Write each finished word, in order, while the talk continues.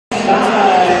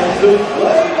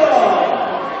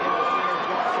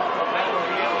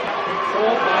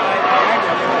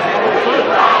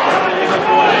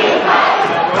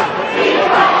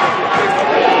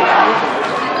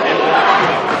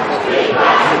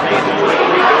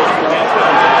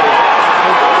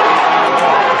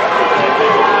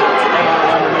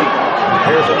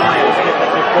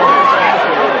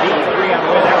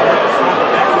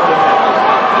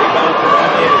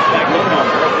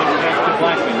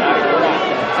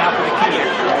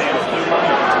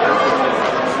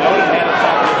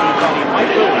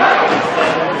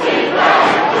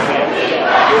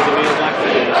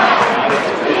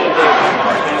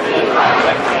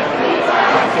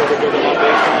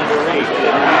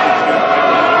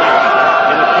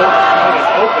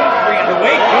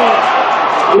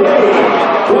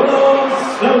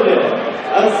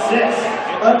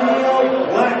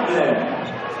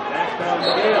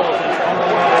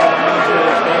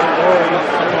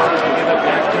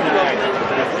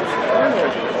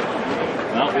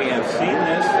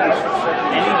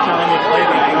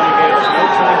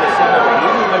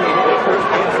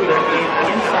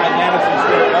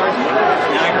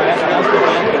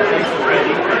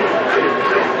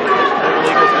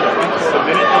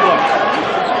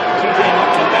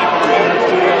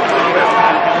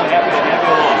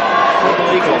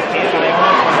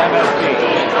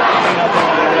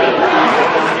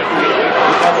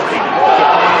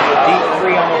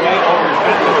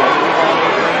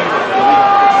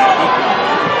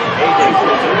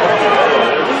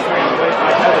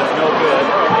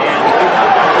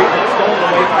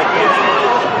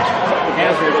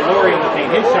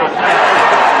face shot.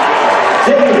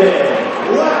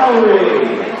 David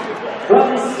Lowry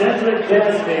from Central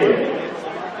Casimir.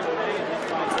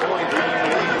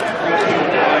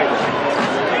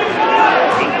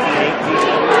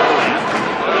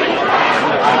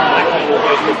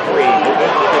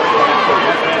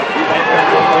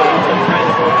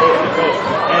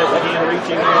 As again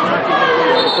reaching there, knocking it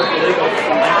away on the Purple Eagles.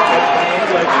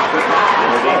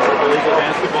 Purple Eagle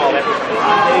basketball. That was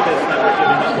Davis never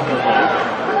giving up the play.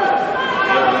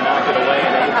 Able to knock it away,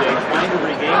 and AJ trying to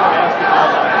regain the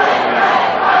basketball.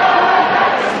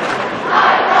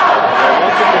 They're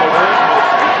looking to the work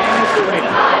with James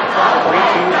Serena.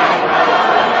 3-2 now around the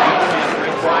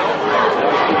Brian Myers. That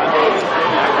was John Davis.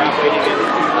 Niagara waiting in the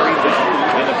 2-3 zone.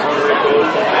 And the corner it goes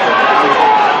to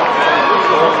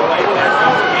away. Back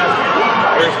comes Casper.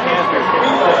 Here's Casper.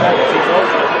 He's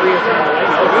open. A 3 is on the way.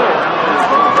 No good.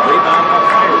 Rebound by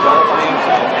Myers. All by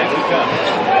himself. Back he comes.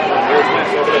 Here's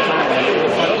West over the timeline. Into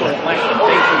the front court. Flashing.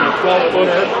 Facing the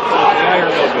 12-footer. The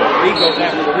iron no good. Reed goes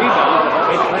after the rebound.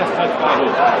 It's last touch by who?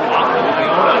 Off of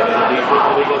Iona. It'll be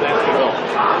Purple Eagles basketball.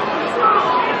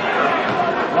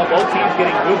 Well, both teams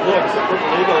getting good looks. The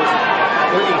Purple Eagles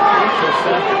 33%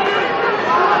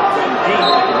 from deep,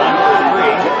 1 for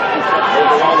 3.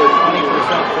 Overall, they're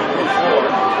 20% from the floor.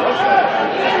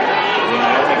 The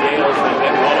Iona Gales have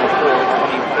been 1 of 4,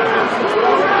 25 since the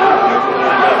fourth.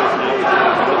 Davis now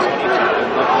returning to the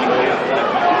 22nd, looking way up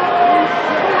left.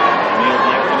 Neil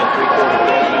Blackman at 3-quarter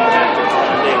throw now back to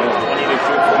John Davis. 20 to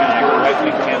shoot for Niagara. Right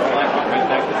wing pass Blackman right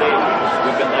back to Davis.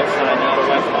 We've been left side now to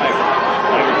West Niagara.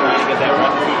 Niagara trying to get that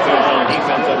 1-2 zone on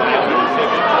defense of Iona to pick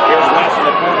it. Here's West in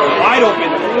the corner. Wide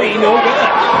open 3, no good.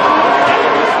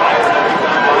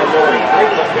 Lowry, great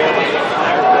look there by the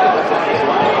Flyers, but it looks like he's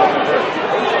lying off the first.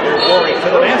 Here's Lowry to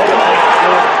the basket.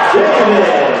 David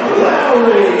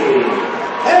Lowry,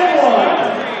 and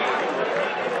 1.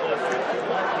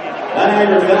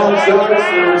 Niagara foul charge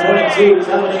for 22,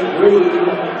 Dominic Reed.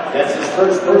 That's his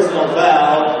first personal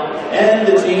foul, and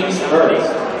the team's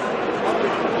first.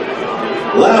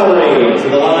 Lowry to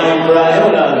the line for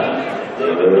Iona.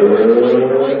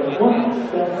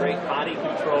 Great body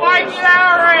control. Mike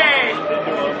Lowry!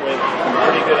 With some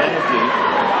pretty good energy.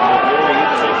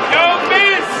 No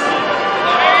miss!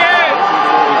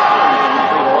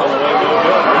 All the way, no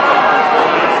good.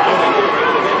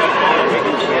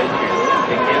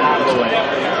 Get out of the way.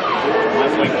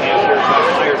 Left wing pass here by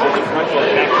Myers in the front court.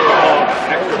 Back to the ball.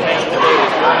 Extra pass to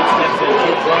Davis. Ryan steps in.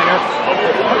 2-pointer. Up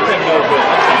the front rim, no good.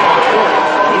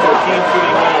 Either team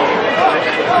shooting well here.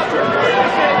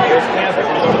 Here's Casper.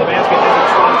 Going over the basket. Back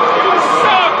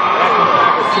to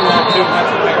back with 2-on-2.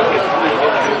 That's Myers gets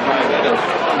right.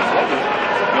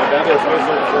 November's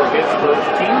whistle for his first,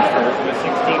 team's first, with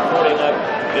 16:40 left.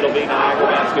 It'll be Niagara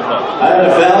basketball. I have a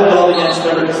foul call against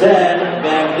number 10,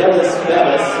 Vangelis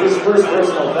Bevis, his first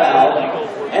personal foul,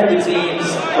 and the team's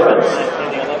first.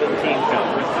 In the 11-team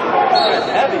conference.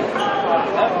 Heavy.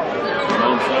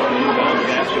 Zone 7 inbound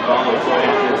basketball. It's right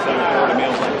after center court to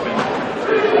Emil Blackman.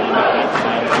 On that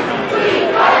side of the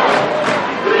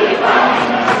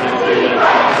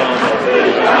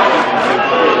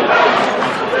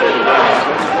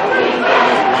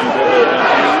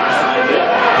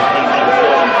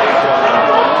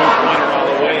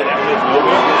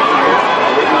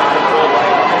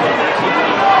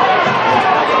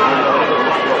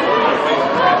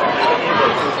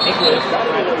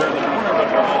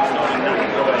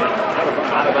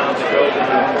out of bounds it goes into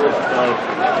the first of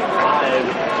 5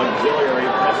 auxiliary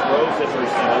press rows that were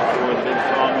set up for the big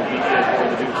strong of media for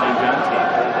the Duke St. John team.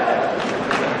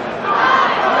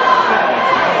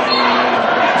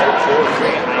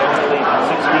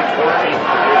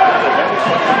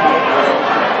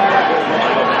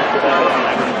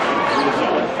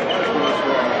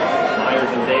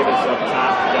 Myers and Davis up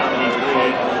top, Dominic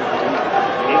Reed.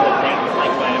 He will take the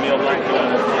flank by Emil Blackman on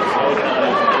his left, slow down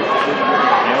his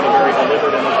Iona very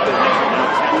delivered in this position.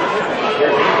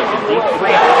 Here's English, a deep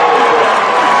three.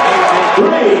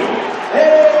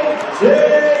 A.J.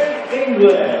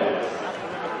 English.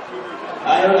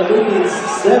 Iona leads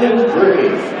 7-3.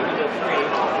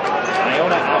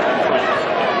 Iona out in front.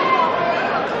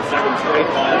 Second straight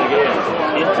final again.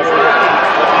 Interior.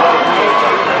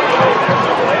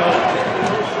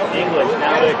 English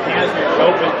now to Casper.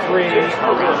 Open 3.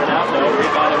 Rebound out. No.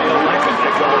 Rebound Emil Blackman.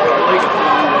 Back over to the league.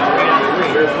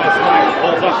 Here's West Myers.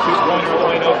 Holds up. 2-pointer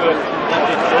away. No good. Left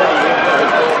it short.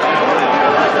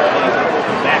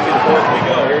 Back and forth we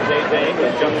go. Here's A.J.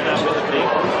 English. Jumps out with the feet.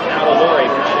 Now to Lowry.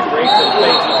 Trying to create some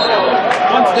space.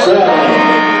 One step.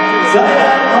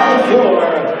 Timeout on the floor.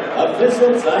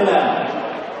 Official timeout.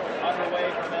 Underway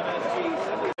from MSG.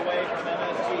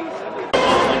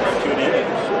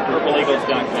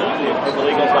 PurpleEagles.com. Purple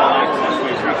Eagles All Access.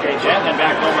 We appreciate that. And then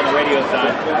back home on the radio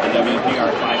side, the WPR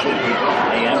 550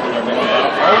 AM for their middle belt.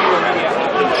 All your media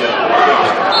options here.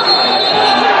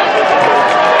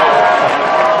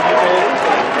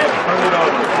 Have turned it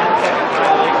over. 10-second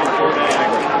violation for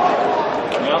Niagara.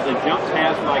 Well, the jump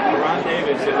pass by Ron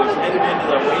Davis. It was headed into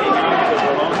the waiting arms of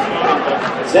Ramon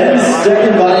Snowden.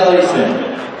 10-second violation.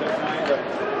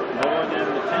 More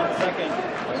than the 10 seconds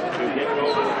to get it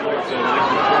over the floor. So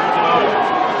Niagara turns it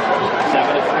over.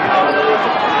 7-3 on the lead.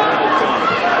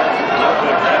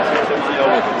 Pass here to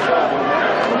Iona.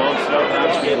 Ramon Snowden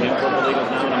out to get him. Purple Eagles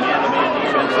now in a man-to-man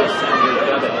defense.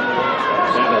 Center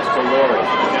Davis to Lori.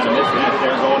 Got a mismatch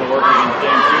there going to work against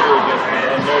James Hoover. Just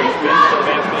and there he spins to the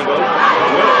basket and goes.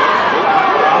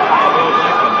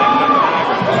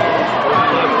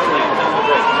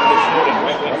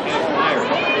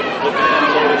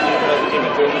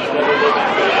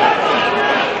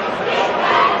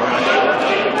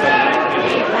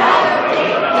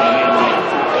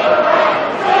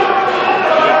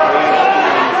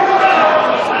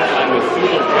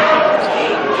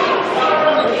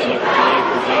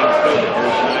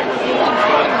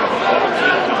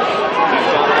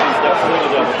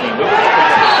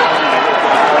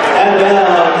 And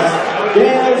Downs,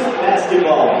 Gales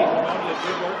basketball.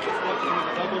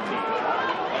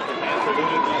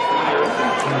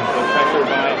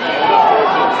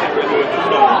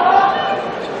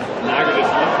 Niagara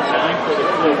just 1 for 9 for the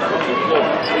floor.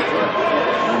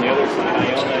 On the other side,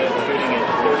 Iona is shooting at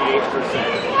 38%.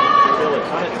 Still a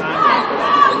ton of time left.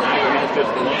 Niagara has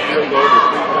just one field goal to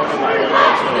 3-point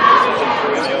Iona. So this is in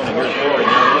 3 Iona. Here's Lori.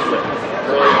 Now England.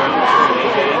 Early around the screen.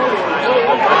 AJ English high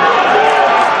off the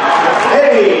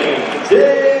A.J.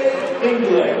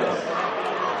 English.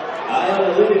 Iona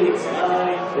leads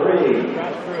 9-3.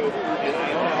 got through, and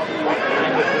Iona up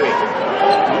 9-3.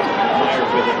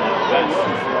 Myers with it now. Bench.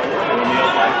 O'Neal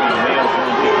back on O'Neal from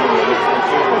Deeper. With some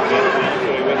super. Gets down to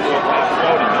it with the top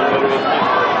Snowden. No way to his left.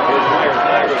 Here's Myers.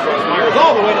 Niagara throws Myers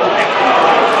all the way to the basket.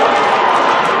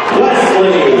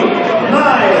 Wesley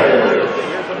Myers.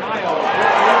 Here's a Mayo.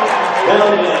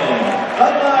 Belvin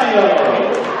Amayo.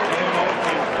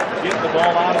 Get the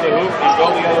ball out of the hoop and go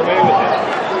the other way with it.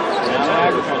 Now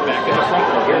Niagara comes back in the front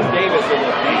row. Here's Davis in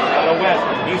the paint out of West.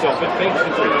 He's open, fakes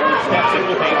the three. Steps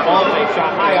into the paint, ball fake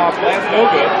shot high off glass, no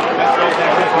good. That throws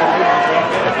down his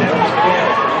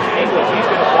English, he's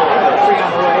going to pull it. 3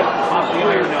 on the way. Off the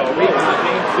iron, no. Rebound,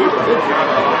 James Super. Good job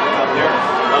out there.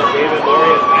 David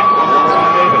Laurie is back on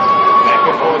Ron Davis. Back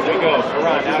and forth we go.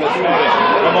 Ron out of Snowden.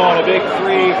 Come on, a big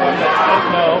 3 from the top.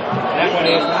 No. That one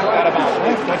is knocked out about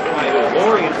left. That's right.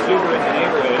 Laurie and Super in the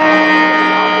neighborhood.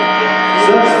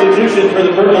 Substitution for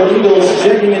the Purple Eagles.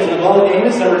 Checking into the ball game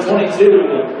is number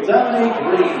 22, Dominic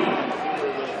Reed.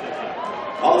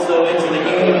 Also into the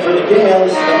game for the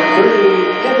Gales, number 30,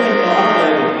 Kevin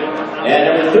Muhammad. And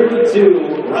number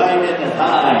 32, Ryan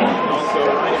Hine. Also,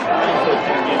 Ryan Hine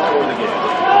coming in for the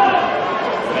Gales.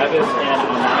 Bevis and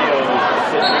Amayo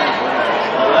sitting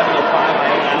 11-5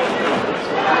 out.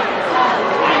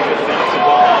 Hine with the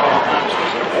basketball out on top.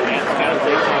 And Scott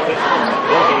takes off this one.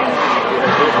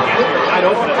 Wide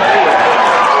open at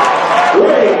the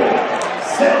Ray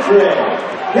Cedric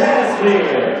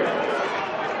Casimir.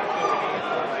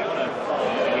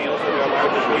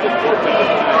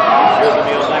 Here's the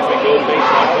Neil Blackman, goes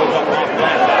baseline, goes up off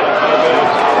glass. That one's no good.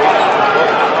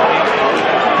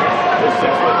 There's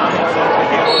 6 foot 9 center for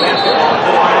Gale basketball.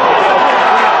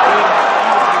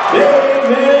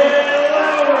 David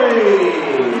Lowry.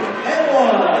 And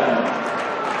 1.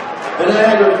 The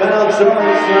Niagara foul charge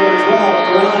number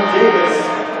 12, Ron Davis.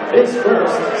 His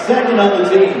first, second on the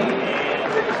team.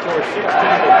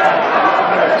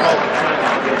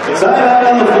 Timeout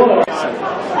on the floor.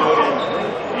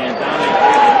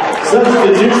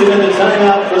 Substitution in the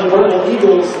timeout for the Purple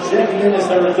Eagles. Checking in is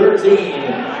number 13,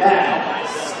 Matt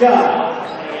Scott.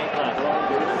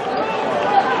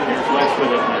 Here's West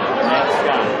with it. Matt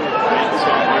Scott. Matt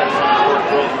Scott here's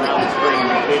rolling around the screen.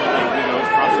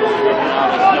 Crossing driven out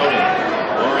of Snowden.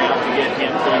 Laurie out to get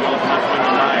him, so he goes up from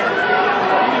the Myers.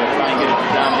 He's going to try and get it to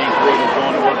Dominic Reed, who's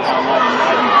going to work down low and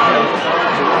riding through.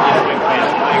 Nice quick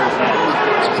pass. Myers has it.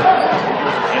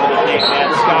 Into the paint, Matt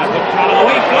Scott. Look out of the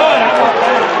way. Good. How about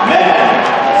that? Matt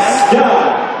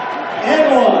Scott. And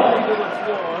 1.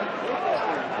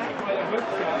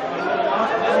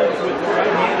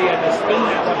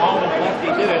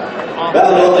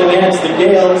 Foul against the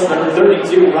Gales, number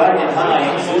 32, Ryan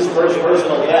Hines, his first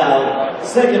personal foul,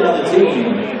 second on the team.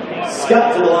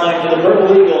 Scott to the line for the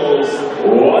Purple Eagles,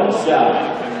 1 shot.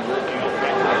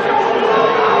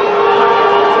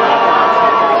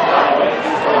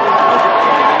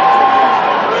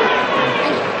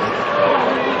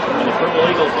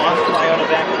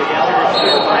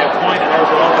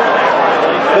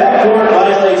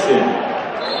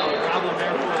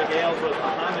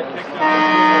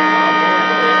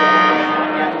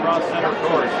 across center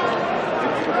court.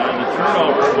 On the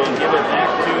turnover, we'll give it back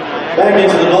to Niagara. Back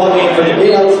into the ball game for the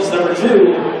Gales is number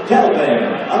 2, Kelvin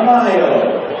Amayo.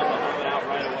 Out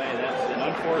right away. That's an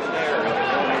unforced error.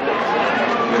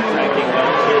 Tracking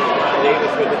down here.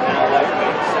 Davis with it now left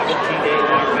wing. 17-8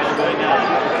 Niagara by now.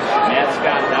 Matt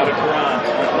Scott now to Karan.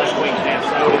 Left wing pass.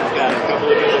 Snowden's got a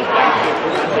couple of goals. Back to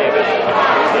Karan Davis.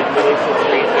 Then release the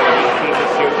three. 18 to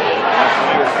shoot. West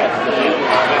Myers gets the lead.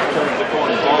 West turns the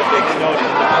corner. Ball big. Snowden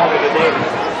in the corner to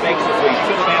Davis. Makes the three.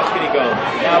 To the basket he goes.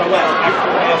 Now to West.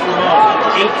 Extra pass Ramon.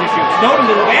 8 to shoot. Snowden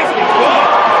to the basket. Good.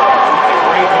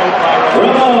 Great move by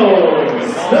Ramon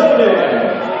Snowden.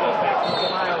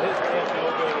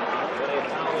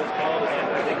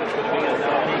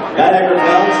 Niagara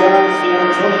foul charge to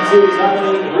number 22,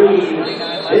 Dominique Reed.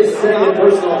 His second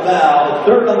personal foul,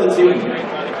 third on the team.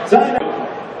 Time.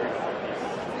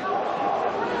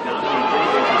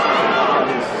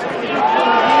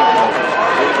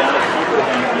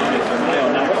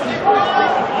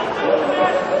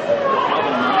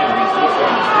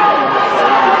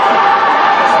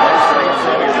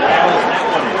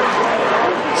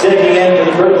 Checking in for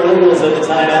the Purple Eagles at the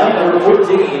timeout, number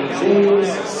 14, James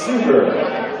Super.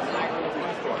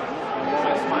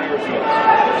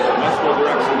 Westfield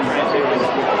directs the transition.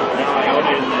 Now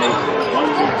Iona in the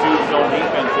 1-2-2 zone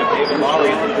defense with David Lowry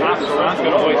at the top. Karan's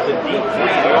going to hoist the deep three.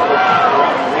 The overtime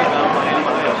around the rebound by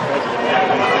Amayo.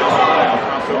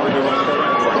 Crossover to one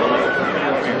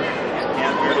here.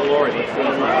 Casimir to Lord. He's going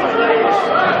to run by Davis.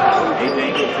 Ace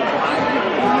English is behind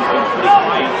him. He's been pretty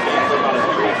quiet for about a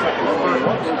 30-second quarter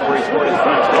before he scored his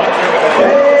first one.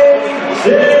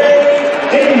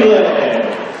 English.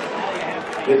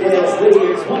 The Gales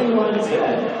lead 21-10.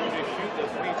 Shoot the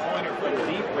three-pointer from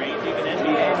deep range, even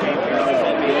NBA range here in this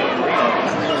NBA arena.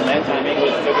 And that time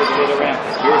English took it to the rack.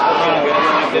 Here's Karan, going to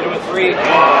have to do a three.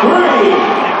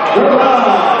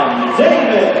 Karan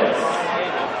Davis.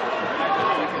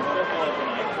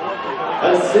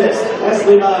 Assist,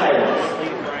 Wesley Myers.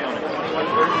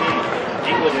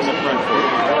 English in the front court.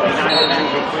 Behind the back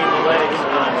between the legs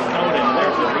on Snowden.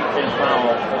 There's a reach-in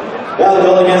foul. Foul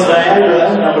goal against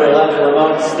Niagara, number 11,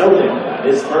 Ramon Snowden,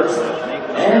 his first,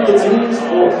 and the team's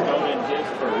fourth. Snowden his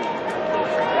first.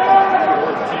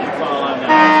 14th foul on that.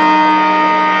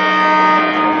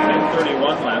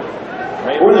 10:31 left.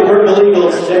 For the Purple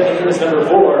Eagles, checking in is number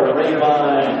 4,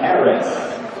 Rayvon Harris.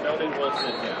 Snowden will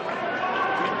sit down.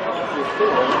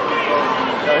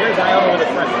 So here's Iona with a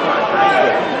fresh shot.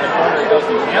 The corner goes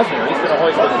to Casimir. He's going to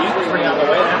hoist a deep three on the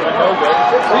way. That one no good.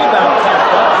 Rebound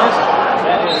tapped up.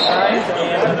 That is Hines,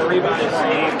 and the rebound is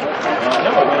saved.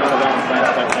 Another one out of bounds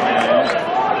last touch on Iona.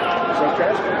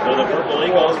 So the Purple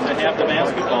Eagles have the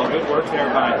basketball. Good work there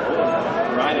by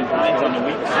Ryan Hines on the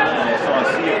weak side. I saw a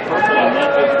sea of purple and then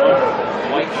just one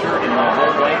white shirt in the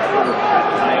whole white for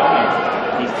Iona.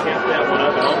 He kept that one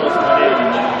up and almost went in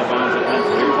and then on the bounds of Hines.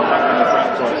 Here's the back in the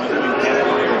front court.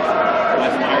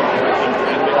 West Myers directing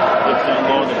traffic. Looks down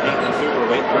low in the paint and super.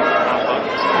 Wait for it to pop up.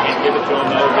 Can't give it to him.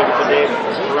 No, give it to Davis.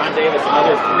 Karan Davis,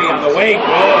 another three on the way.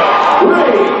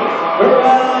 Good.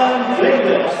 Karan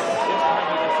Davis.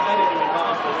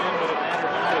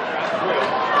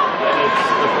 And it's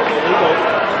the Purple Eagles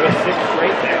with 6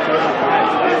 straight. Back to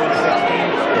 5-16.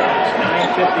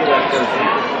 9:50 left first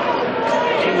half.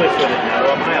 English with it now.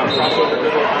 A mile. Crossover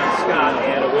dribble on Scott.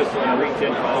 And a whistle and a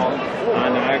reach-in call on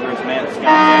Niagara's Matt Scott.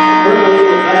 Purple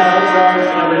Eagles foul charge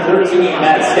number 13,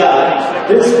 Matt Scott.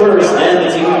 His first and the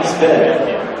team's fifth.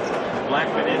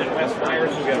 Blackman in and West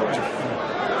Myers will get a rest.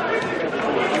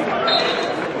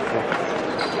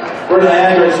 For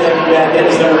Niagara, checking back in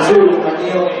is number 2,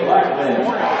 Emil Blackman.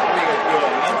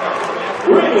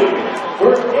 Three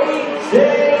for A.J.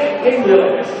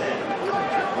 English.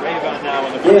 Rebound now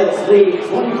in the Gales lead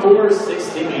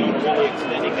 24-16. really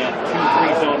extending that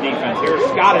 2-3 zone defense. Here's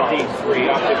Scott a deep three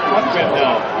off the front rim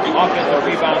now. Offensive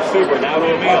rebound super. Now to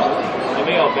Emil.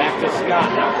 Emil back to Scott.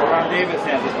 Now Karan Davis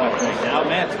has his left wing. Now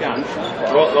Matt Scott.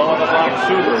 Low on the block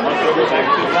super. One dribble back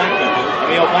to Blackman.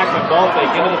 Emil Blackman ball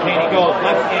fake. Into the paint he goes.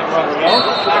 Left hand runner. No.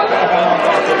 Back out of bounds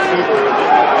off the super.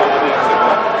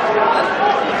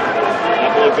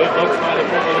 Couple of good looks by the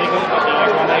Purple Eagles, but now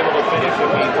everyone able to finish and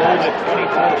we hold at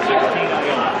 24-16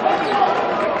 Iona.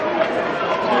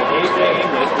 So A.J.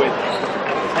 English with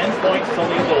 10 points to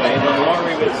lead the way, and then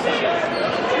Lowry with 7.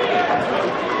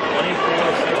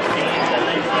 24-16,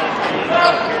 9-19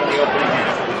 here in the opening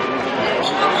half.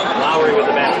 Lowry with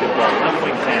the basketball, left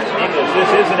wing pass. English, this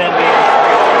is an NBA.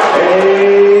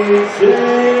 A.J.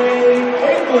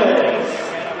 English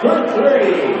for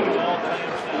 3.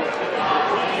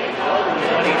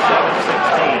 27-16.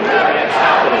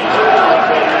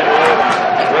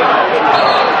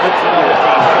 Puts it on the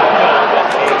team.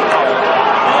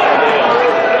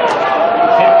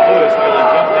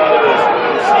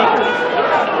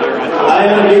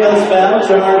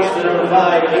 charge to number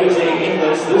 5, AJ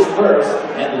English, his first,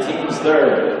 and the team's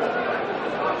third.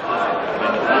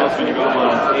 And the foul's going to go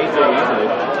on AJ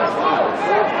English.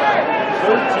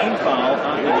 13 foul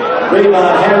on the game.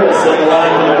 Raymond Harris at the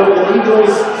line for the Purple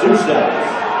Eagles, 2 shots.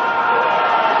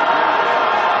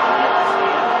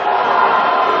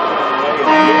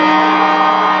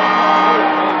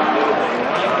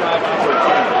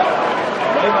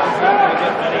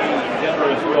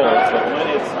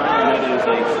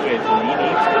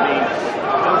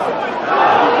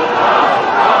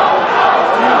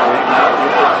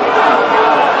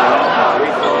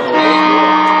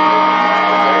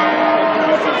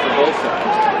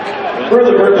 For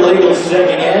the Purple Eagles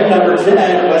checking in, number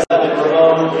 10, West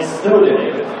Ramon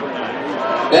Snowden.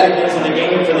 Back into the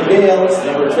game for the Gales,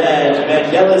 number 10,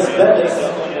 Vangelis Bettis,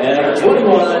 and number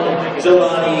 21,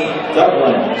 Giovanni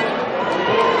Dublin.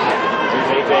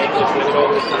 Here's AJ English with it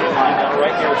over the sideline, now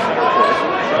right here, center court.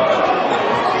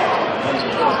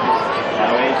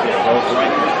 Now AJ goes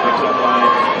right, picks up by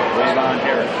Raymond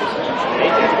Harris.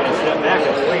 AJ's going to step back,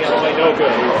 a 3 on the way, no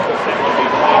good. That one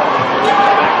be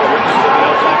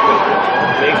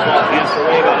baseball pass to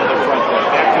Raymond in the front court.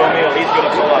 Back to O'Neal, he's going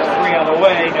to pull up 3 on the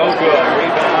way, no good.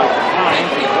 Rebound,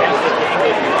 Hines, he passes it to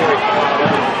English before he comes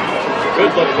down.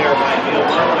 Good look there by O'Neal,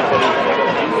 but he's able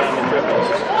to end on the triple.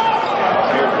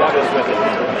 Here's Bevis with it.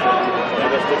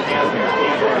 Bevis to Casimir.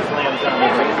 Casimir slams down the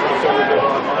ring, comes over to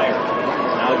on Meyer.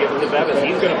 Now give it to Bevis,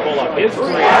 he's going to pull up his 3.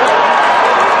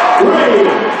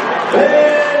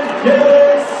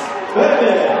 Vangelis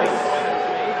Bettis.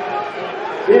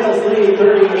 Gales lead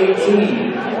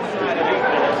 30-18.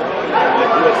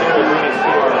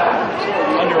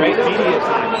 Under 8 media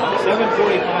time.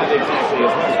 7:45 exactly. As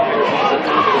West Myers has the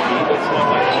top of the team, but Snow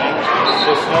by Shank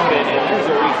to Snowden, and there's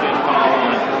a reach-in foul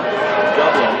on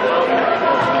Dublin.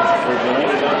 For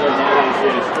Delaney Dublin, that is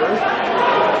his first.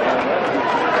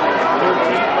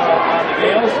 13 foul on the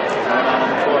Gales. Right on the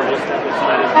floor, just step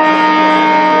aside.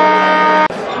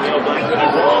 Neil Blankman is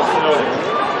the ball Snowden.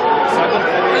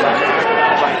 7:40 left.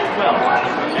 By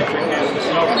 12. Entering pass to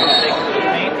Snowden. Going to take it to the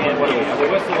paint, and what do we have? A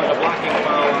whistle and a blocking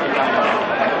foul on Iona.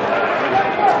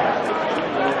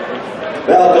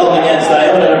 Foul called against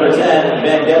Iona, number 10,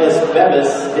 Vangelis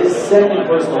Bevis, his second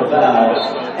personal foul,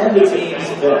 and the team's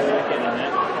fifth.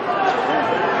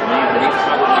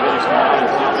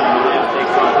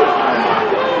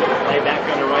 Play back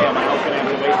underway. Miles going to have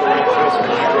to wait for right twist for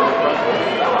Niagara in the front.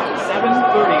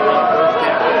 7:30 left first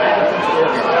half of Madison's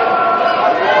Square.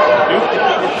 Duke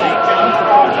defeated St. John's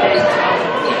for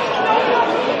 48,000 points.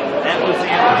 That was the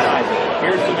appetizer.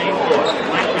 Here's the main course.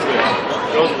 Blackwood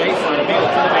goes baseline. O'Neal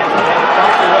to the basket.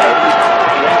 Across the way.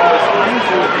 That was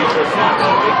 92%.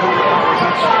 They could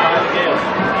recover by the Gales.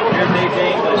 Here's AJ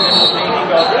English in the paint. He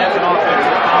goes back and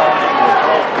offensive foul.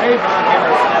 Raymond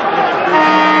Harris stepped in and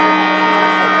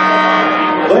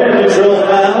Player control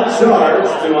foul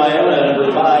charged to Iona,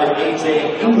 number 5,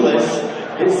 AJ English.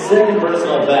 His second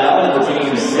personal foul, and the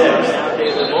team's sixth. Checking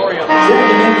in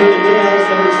for the Gales,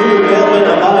 number 2, Melvin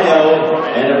Amayo,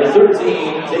 and number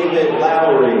 13, David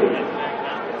Lowry.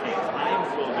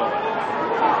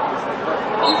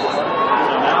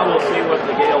 So now we'll see what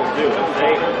the Gales do. If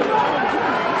they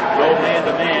go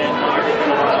man-to-man, Myers going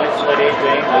to want to isolate AJ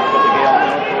English, but the Gales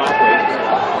don't cooperate.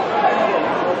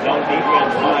 Zone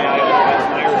defense by Iona. West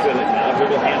Myers with it now.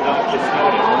 Dribble handoff to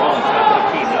Snowden. Ramon, top of the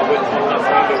key. Now with one left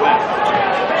wing to West.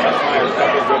 West Myers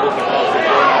double dribbles across the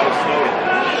floor now to Snowden.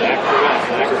 Back to West.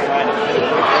 Niagara trying to fit a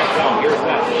quick back zone. Here's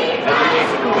West.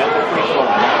 Hesitation from West to free throw.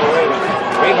 Now to Raymond.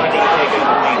 Raymond needs to take it in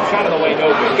the paint. Shot of the way, no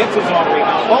good. Gets his own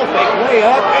rebound. Ball fake way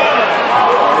up.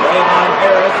 Raymond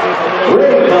Harris with a little.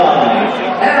 Raymond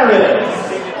Harris.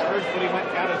 But he went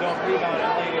out his own rebound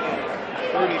and laid it in.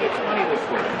 30-20 this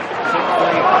week.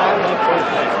 6:35 left first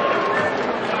half.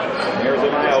 There's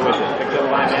Amayo with it. Picked up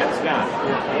by Matt Scott.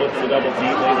 Looks the double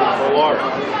team, lays it for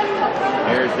Lawrence.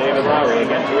 There's David Lowry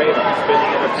against Raven.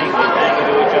 Spinning in the paint, they bang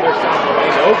into each other. Shot away,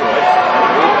 no good.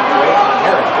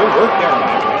 Harris. Good work there,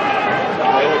 Myers.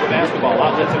 Play with the basketball.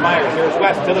 Outlet to Myers. Here's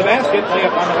West to the basket. Play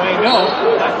up on the way, no.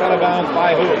 Knocked out of bounds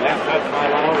by who? Last touch by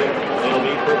Lowry. It'll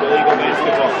be Purple Eagle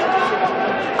basketball.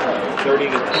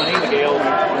 30-20. The Gales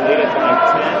lead it by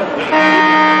 10.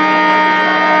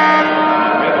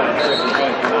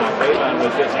 Raymond was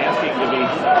just asking to be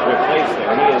replaced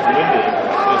there. He is winded.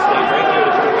 So stay right near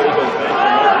the Purple Eagles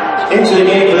bench. Into the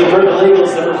game for the Purple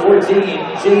Eagles, number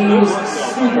 14, James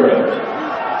Super.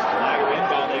 Niagara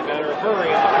inbound. They better hurry.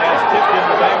 And the pass tipped in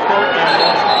the backcourt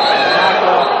and knocked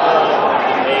off a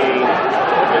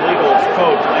Purple Eagles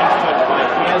coach. Last touch by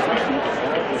Casimir.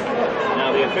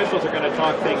 Now the official officials are going to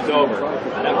talk things over.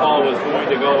 That ball was going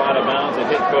to go out of bounds and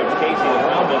hit Coach Casey. The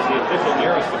problem was the official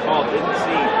nearest the ball didn't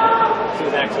see. This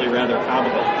was actually rather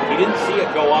comical. He didn't see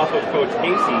it go off of Coach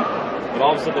Casey, but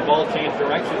all of a sudden the ball changed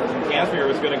directions and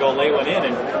Casimir was going to go lay one in,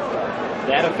 and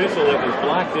that official that was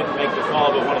blocked didn't make the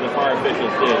call, but one of the far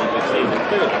officials did. You could see that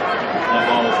clearly that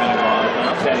ball was going to go out of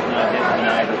bounds had it not hit the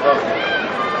Niagara program.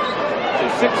 So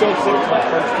 6:06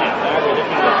 left first half. Niagara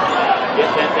looking to get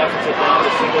that deficit down to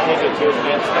single digits. Here's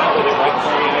Van Scott with it right in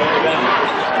front of the Iona bench.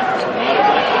 Out of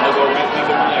left, and they'll go right wing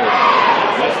to Myers.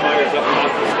 Wes Myers up top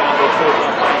to Scott. They show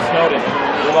up by Snowden.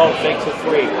 Remote takes a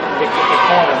three. Kicks at the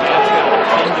corner. Van Scott with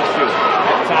 10 to shoot.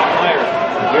 At top Myers.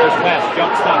 Here's West.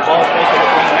 Jump stop. Ball taken. The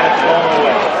 3 minutes going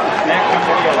away. Back comes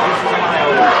the deal. This is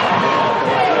Ohio.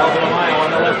 Melvin Ohio on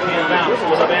the left-hand bounce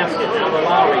with a basket. Now for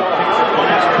Lowry. Picks it one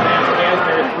after advance.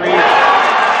 Casimir 3.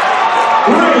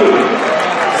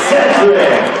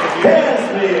 Cedric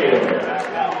Casimir.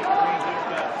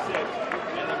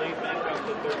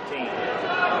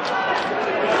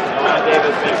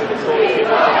 Davis makes a control keeper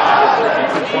for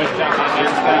 2-point shot by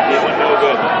Van Scott. They went no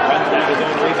good. Runs down his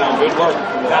own rebound. Good work.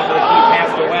 Top of the key pass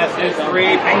to West. His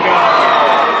 3. Bingo!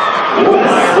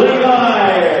 Wesley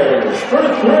Myers for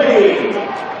 3.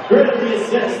 Credit the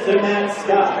assist to Matt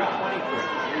Scott.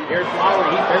 Here's Lowry.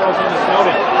 He barrels into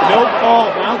Snowden. No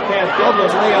call. Bounce pass. Dublin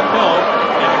layup no.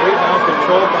 And rebound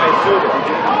controlled by Suter.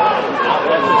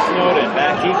 Outlet to Snowden.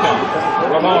 Back he comes.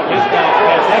 Ramon. His bounce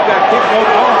pass. That got kicked. No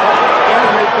call.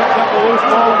 Casimir picks up the loose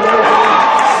ball and rolls it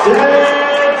in.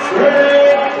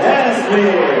 Cedric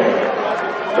Casimir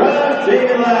from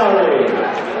David Lowry.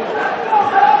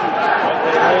 But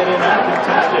they laid it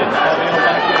uncontested. Alabama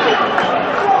back in it.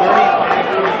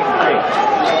 35-23.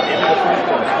 Into the front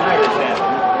court. Myers has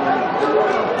it.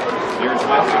 Here's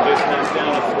West who just knocks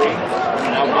down a 3.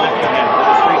 Now Black ahead to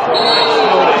the free throw line.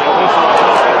 Snowden. A whistle.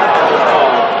 The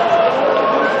ball.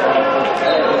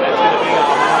 That's going to be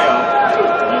Ohio.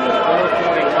 Number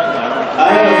 441 now.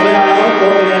 Ohio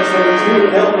going against number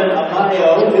 2, Kelvin Ohio,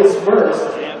 his first,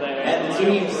 and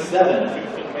team 7.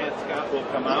 Van Scott will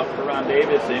come out for Ron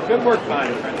Davis. And good work by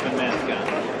the Frenchman Van Scott.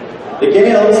 The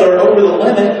Gales are over the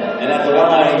limit, and at the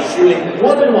line, shooting 1-1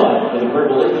 for the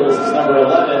Purple Eagles is number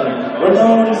 11,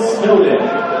 Ramon Snowden.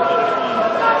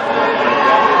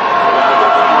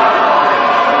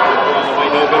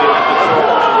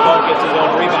 Gets his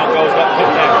own rebound, goes up, hit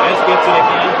that miss, gets it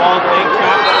again, ball break,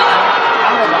 shot,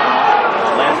 out of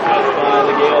bounds. Last touch by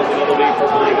the Gales, and it'll be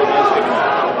Purple Eagle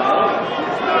basketball.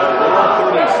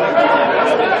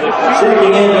 4:36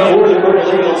 Checking in for the Purple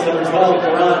Eagles, number 12,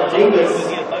 Ron Davis.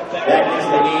 Back into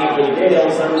the game for the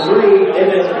Gales, number 3,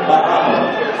 Evan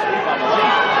Bahama.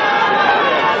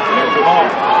 There's the ball.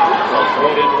 They'll throw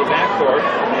it into the backcourt,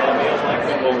 and Neil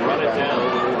Blackman will run it down.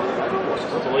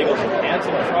 Purple Eagles have had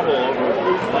some trouble over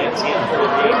the last handful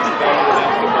of games back to the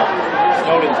basketball.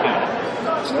 Snowden's got it.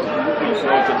 He'll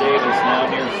throw it to Davis now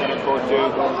near center court to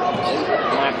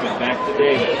Blackman. Back to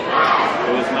Davis.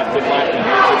 It was left to Blackman.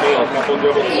 Here's the deal. Couple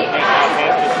dribbles to the paint. Now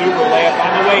pass to Super. Layup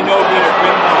on the way. No good. A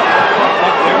ring down.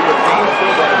 Up there for James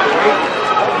Silva. A great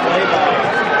play by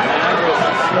Niagara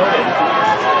Snowden.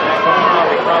 Back to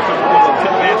Lowry. Crossover dribble.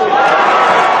 Tip basket.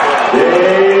 David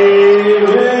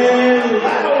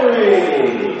Lowry.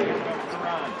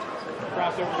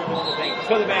 Crossover dribble in the paint.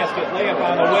 To the basket. Layup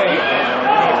on the way.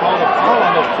 They call the foul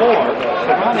on the floor.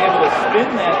 Savant able to spin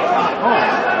that shot home.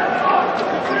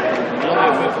 Now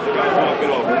the officials are going to talk it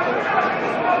over.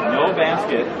 No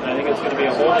basket. I think it's going to be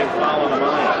a holding foul on the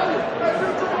line.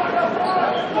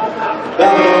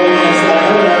 Number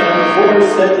 4,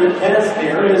 Cedric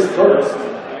Casimir, his first,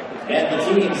 and the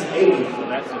team's 8th.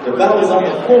 The foul is on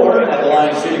the floor at the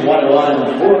line, shooting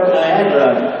 1-1 for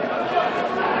Niagara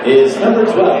is number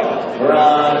 12,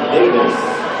 Ron Davis.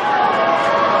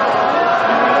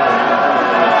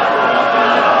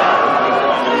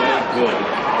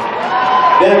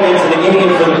 Back into the game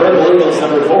for the Purple Eagles,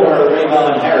 number 4,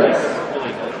 Raymond Harris.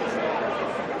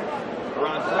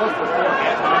 Around 4 for 4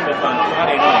 at Monmouth on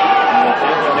Friday night. And the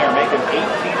team in there making 18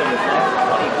 of his last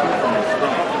 22 from the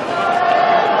strike.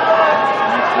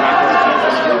 And that's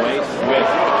 3 on the way.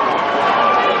 Swift.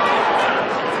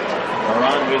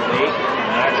 Moran with 8.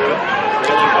 Niagara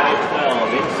trailing by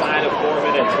 12. Inside of 4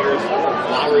 minutes. Here's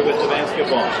Lowry with the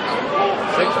basketball.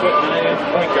 6'9"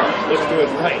 point guard. Looks to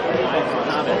his right. Finds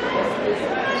Muhammad.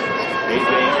 AJ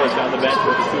English on the bench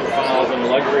with 2 fouls and a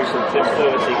luxury for Tim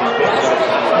Lewis. He can pick it up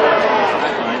and score from the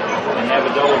sideline and have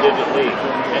a double-digit lead.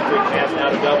 Hendrick pass now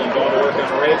to Dublin, going to work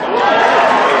on Ray.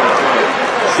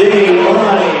 City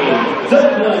Lonnie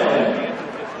Dublin.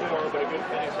 But a good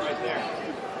finish right there.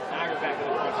 Niagara back to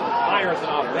the front. Fires it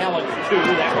off. challenge two.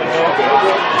 That one no good.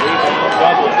 Rebound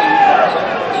Douglas.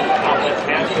 Outlet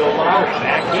pass to Lowry.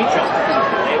 Back Beecham.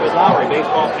 David Lowry.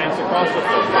 Baseball pass across the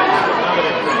field. Another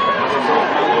trend. Another short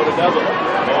down low to Douglas.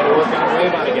 Going to work on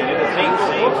Rayvon again. In the paint.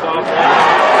 Same soft line.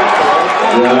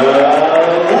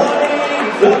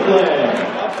 Dublin.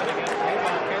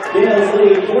 Gales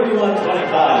lead 41-25. 41-25.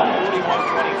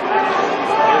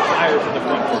 Here's Myers in the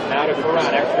front court. Now to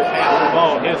Perron. Extra pass to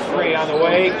Bone. His three on the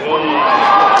way. Good.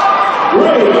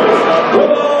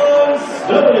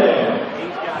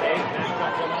 He's got 8. Back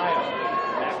comes Amaya.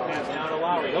 Back pass down to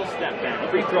Lowry. He'll step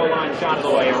back. Free throw line shot of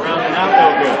the way. Around and out. No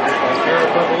good. Here are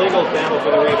Purple Eagles battle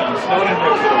for the rebound. Snowden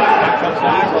rips it away. Back comes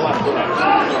Niagara left to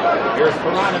right. Here's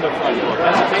Perron in the front court.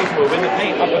 Hesitation move in the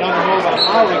paint. Up and under move on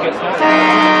Lowry. Gets knocked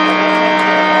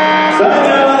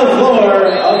Timeout on the floor.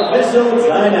 Official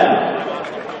timeout.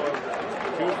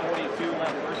 2:42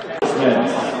 left first half.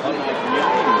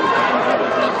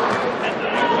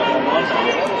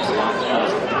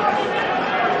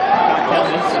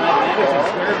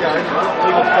 Square guard.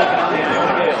 Eagles taking on the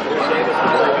Iona Gales. Here's Davis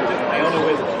Iona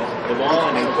with the ball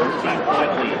and a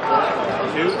 13-point lead.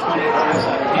 2:25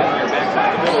 left. Here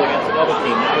backside the middle against the double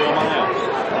team. Now to Amaya.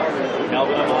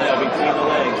 Melvin Amaya between the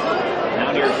legs.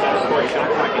 Down here, center court, shot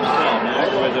clock and cell.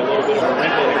 Niagara with a little bit of a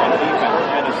wrinkle here on the defense.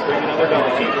 Trying to string another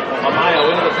double team. Amaya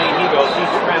into the paint. He goes.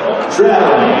 He's traveled.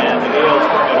 And the Gales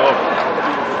turn it over.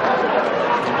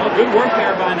 Well, good work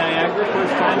there by Niagara.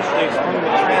 First time they've sprung the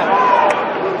travel.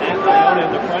 And Iona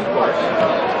in the front court.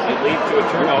 It leads to a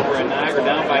turnover, and Niagara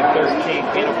down by 13.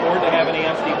 Can't afford to have any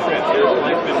empty trips. Here's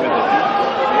Blankman with it.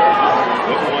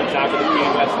 With one top of the key,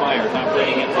 Wes Myers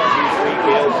operating into 2-3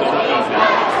 Gales zone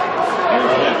defense.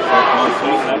 Here's Wes.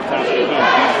 He's up top of the key.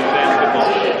 Using basketball.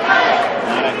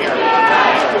 Not a Harris.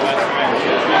 Back to Wes Myers.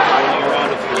 Here's Wes running around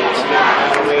the street.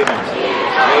 Now to Rayvon.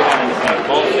 Rayvon in the back.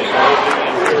 Ball stick. Goes to the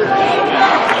interior.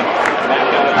 Now to Wes. Back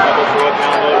out of trouble. Throw it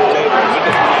down low to Rayvon. He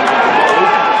gets the ball.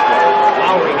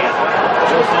 Lowry gets it.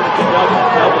 He'll send it to Dublin.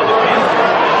 Dublin the pass.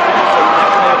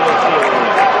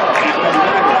 He's from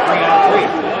Niagara. 3-on-3.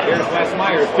 Here's Wes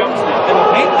Myers. Jump step in the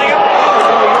paint. Layup.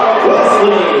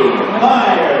 Wesley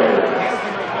Myers.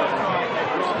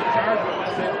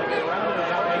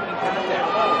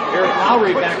 Here's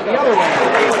Lowry back the other way.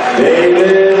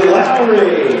 David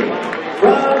Lowry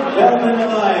from Belmont,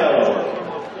 Ohio.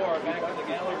 Back to the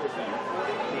Gallagher Center.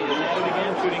 He's at it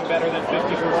again, shooting better than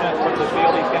 50% from the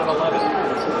field. He's got 11.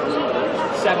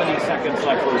 70 seconds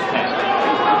left first half.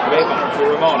 Rayvon to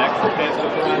Ramon. Extra pass to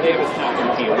Perron Davis. Top of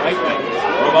the key. Right wing.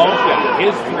 Ramon's got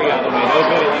his three on the way. No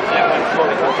good. He lets that one short.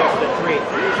 He contests the three.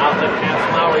 Outlet pass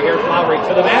Lowry. Here's Lowry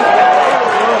to the basket.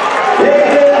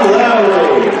 David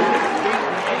Lowry.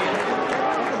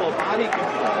 Body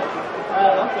control.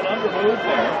 Up and under move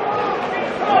there.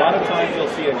 A lot of times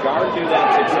you'll see a guard do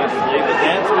that successfully, but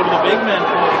that's one of the big men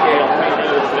for the Gales right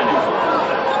now is finished.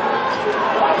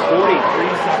 43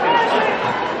 seconds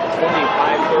left.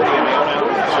 25-30 and Iona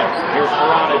out in front. Here's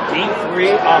Perron, a deep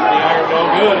three off the iron, no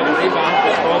good, and the rebound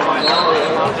controlled by Lowry.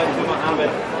 Allows that to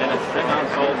Muhammad, and it's 10-on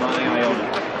hold by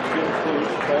Iona.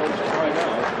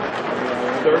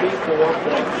 34.6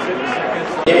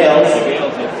 seconds. Gales.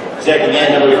 Checking in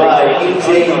number 5,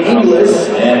 AJ English,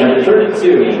 and number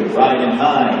 32, Ryan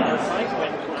Hines.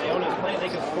 When Iona's playing, they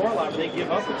can score a lot, but they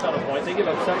give up a ton of points. They give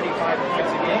up 75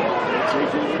 points a game.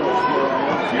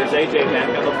 Here's AJ back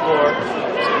on the floor.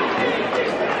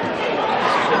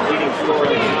 The leading scorer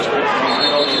in the conference,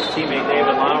 behind only his teammate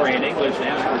David Lowry. And English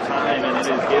asked for time, and it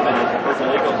is given as the Purple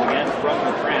Eagles again from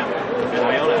the trap. And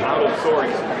Iona out of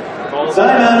sorts.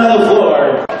 Timeout on the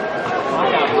floor.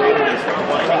 Clock operator is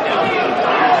winding down the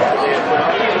time they have put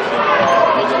up there.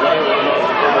 The delay will allow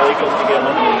the Purple Eagles to get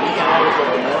eliminated.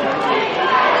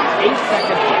 8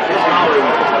 seconds left. Here's Lowry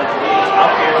with the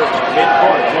out here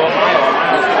mid-court. To Ohio.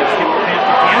 Ohio's going to skip the pass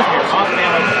to Casimir. Off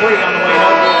man on 3 on the way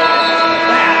up.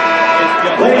 That is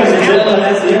just... Ladies and gentlemen,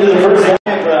 that's the end of the first half.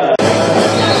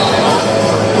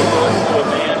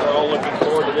 We're all looking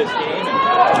forward to this game.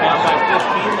 And now by 15,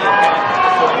 they've got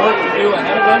some work to do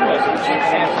ahead of them. But the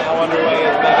half now underway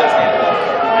as Memphis handles.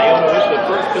 Iona with the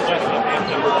first possession of half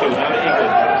number 2. Now to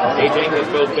English. AJ English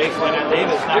goes baseline on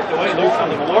Davis. Knocked away. Loose on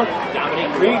the floor.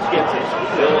 Dominique Reeves gets it.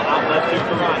 Still outlet to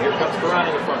Perron. Here comes Perron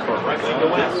in the front court. Right wing to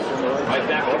West. Right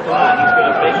back to Perron. He's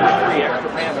going to fake the 3. Extra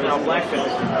pass now Blackman.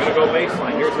 Going to go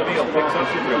baseline. Here's Emile. Picks up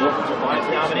the dribble. Finds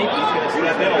Dominique. He's going to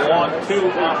step in. A long 2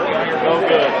 off the iron. No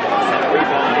good. And a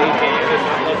rebound. AJ English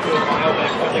outlet to Ohio. Back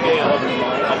from the Gales.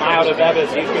 Ohio to Bevis.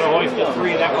 He's going to hoist a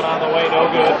 3. That one on the way. No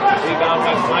good. Rebound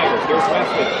Wes Myers. Here's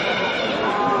Wesley.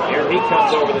 Here's Here he comes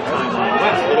over the timeline.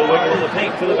 West, little wiggle in the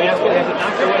paint to the basket, has it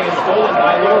knocked away and stolen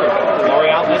by Laurie.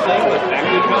 Laurie out this English, back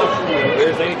he comes.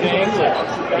 Here's AJ English.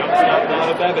 Jumps out down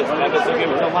to Bevis. Bevis will give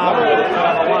it to Lowry with a foot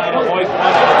on the line. A hoist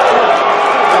one.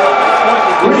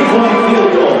 3-point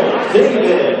field goal.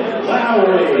 David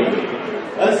Lowry.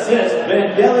 Assist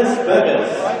Vangelis Bevis.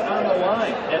 On the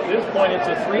line. At this point, it's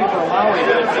a 3 for Lowry,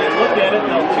 but if they look at it,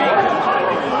 they'll change it.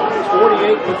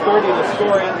 48-30 the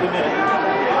score at the minute.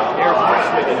 Here's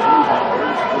Westman.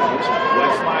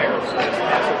 Wes Myers.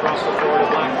 Pass across the floor to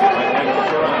Blackman. Right back to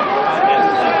Ferran. Ferran has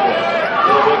it that way.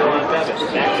 Little wiggle on Bevis.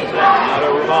 Back to that. Now to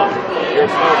Ramon. Here's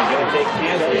Snowden. Going to take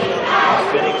Kansas.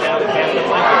 Spinning now to Captain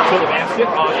Blackman. To the basket.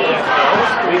 Off the left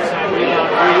nose. Weak side rebound.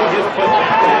 Reed. His foot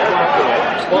back and blocked away.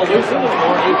 Ball loose on the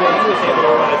floor. AJ English able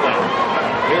to run it down.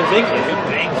 Here's English. Who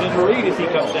bangs into Reed as he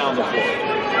comes down the floor.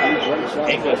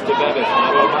 English to Bevis.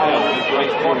 Now to Ohio. His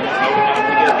right corner. Snowden out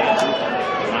to get in.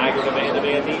 Niagara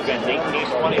man-to-man defense,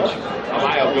 18-20.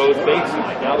 Ohio goes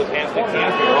baseline. Now the pass to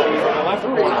Casper, open from the left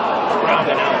corner.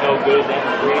 Grounded out, no good. That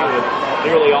three was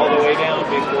nearly all the way down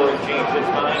before it changed its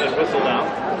mind and whistled out.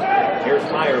 Here's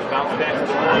Myers, bounce back to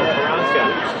the line. Ferran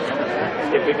shot.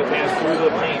 Skipping the pass through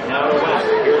the paint. Now to West.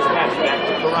 Here's West, back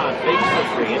to Ferran. Fakes the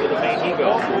three, into the paint he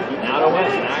goes. Now to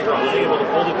West. Niagara unable to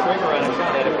pull the trigger on a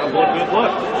shot. Had a couple of good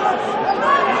looks.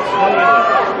 Now Snowden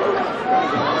with it.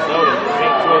 Snowden,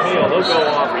 paint to O'Neal. They'll go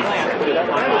off last, but it's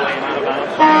blocked away and out of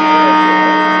bounds.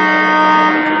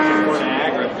 For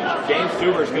Niagara. James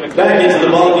Suber's going to back into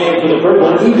the ball game for the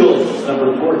Purple Eagles.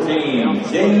 Number 14,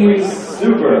 James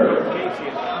Super.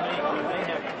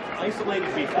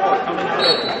 Isolated before, coming out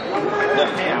of the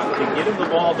half to get him the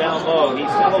ball down low. He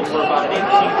settled for about an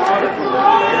 18-footer.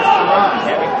 Here's Ferran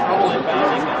having trouble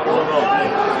inbounding now to Ramon.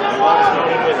 Ramon's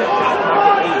going with it. Shot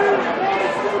pocket 8.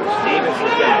 Davis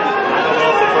is back. I don't know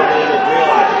if the Purple Eagles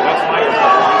realize it. Wes Myers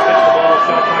gets the ball.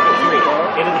 Shot pocket 3.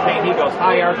 Into the paint he goes.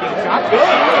 High arcing shot. Good.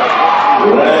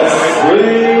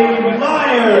 Wesley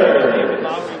Myers. David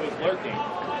Lowry was lurking.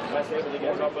 Wes able to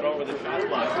get up and over the shot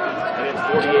line. And it's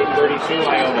 48-32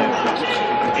 Iona.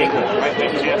 English, right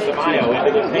wing pass to Mayo,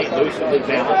 into the paint, loosens the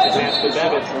balance, pass to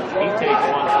Bevis. He takes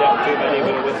one step too many,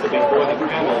 but a whistle before the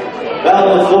travel. Foul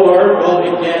on the floor, going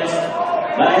against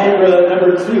Niagara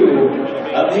number 2,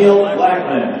 Emil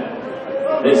Blackman.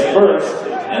 His first,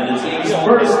 and the team's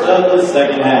first of the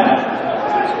second half.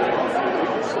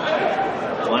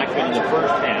 Blackman in the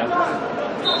first half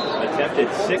attempted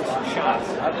 6 shots.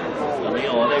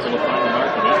 Emil unable to find the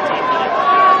mark in 18 minutes.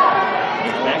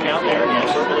 He's back out there again.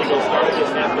 Purple Eagles started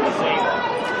just after the same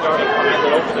starting time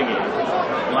that opened the game.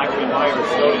 Blackman, Myers,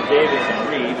 Snowden, Davis, and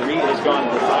Reed. Reed has gone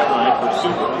to the sideline for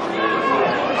Super.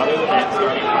 Other than that,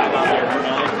 starting 5 out there for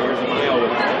 9. There's Mayo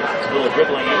with a little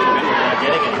dribbling individual not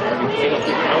getting anywhere.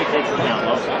 Now he takes it down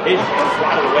low. His shot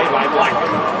swatted away by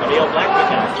Blackman. Emil Blackman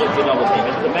now slips a double team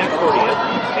into the backcourt.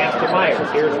 Pass to Myers.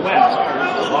 Here's West.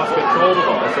 Lost control of the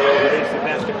ball, so it is the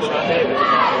pass to Ferran Davis.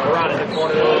 Ferran in the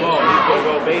corner to Ramon. He's going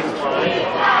to go baseline.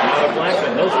 Now to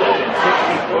Blackman. No step in.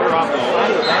 60-footer off the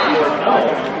side of the backboard. No.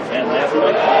 And that's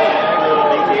what Niagara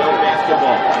will make the old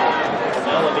basketball.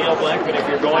 Now Emil Blackman, if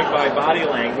you're going by body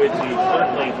language, he's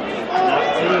certainly not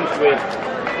pleased with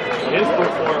his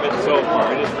performance so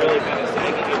far. Just really kind of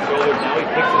sagging his shoulders. Now he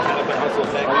picks it up and hustles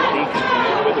back to the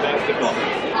defense with the basketball.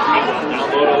 English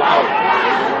down low to Lowry.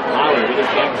 Lowry with his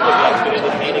back to the basket in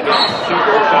the paint against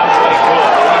Super. Shot away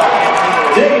good.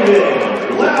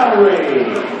 David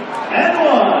Lowry and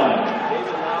 1.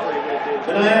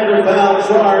 The Niagara foul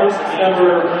charge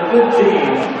number 15.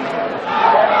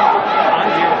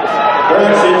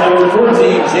 Correction, number 14,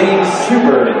 James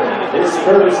Super. His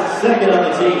first, second on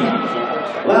the team.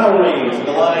 Lowry to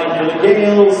the line for the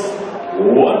Gales.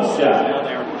 1 shot. Now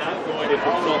they're not going to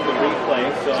consult the replay,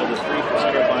 so the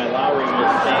three-pointer by Lowry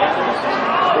will stand. And the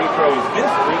free throw is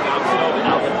missed. Rebound Snowden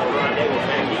out. And Ferran Davis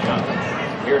back he comes.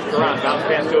 Here's Ferran, bounce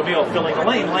pass to Emil, filling the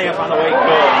lane, layup on the way, good. He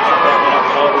gets that one up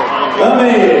and over.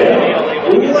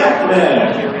 Emil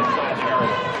Blackman. Here inside the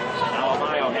area. Now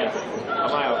Amayo has it.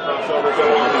 Amayo crossover to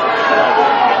Lonnie.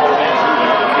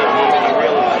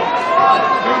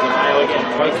 Here's Amayo again,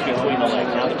 twice between the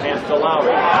legs. Now the pass to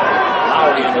Lowry.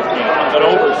 Lowry in the paint, up and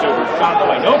over, Super. Shot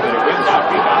away, no good. It rims out,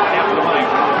 rebound, half to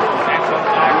Myers. Backs up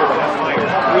Niagara, but that's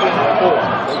Myers. 3 and 4.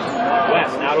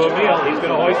 West, now to Emil. He's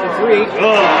going to hoist the 3.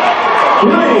 Good.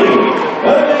 3.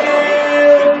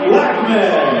 Emil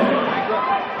Blackman.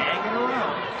 Hanging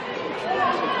around.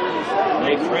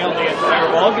 They trailed the entire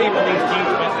ballgame when these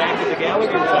teams went back to the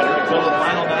Gallagher Center until the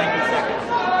final 90 seconds.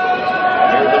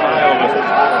 Here's Amayo with it.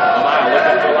 Amayo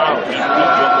looking for Lowry. He's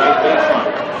deep with right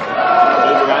baseline.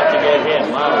 Over out to get hit.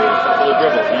 Lowry, a couple of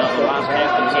dribbles. Now the last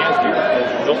pass to Casper.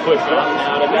 Don't Push up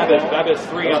now to Bevis. Bevis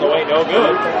three on the way, no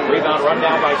good. Rebound run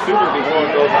down by Suter before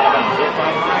it goes out of bounds. Hit by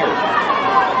Myers.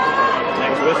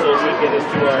 Next whistle should get us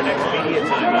to our next media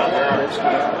timeout. There are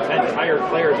 10 tired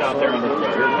players out there on the floor.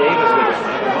 Here's Davis with it.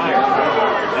 Myers.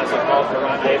 That's a call for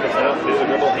Ron Davis out to the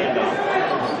dribble handoff.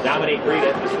 Dominique Reed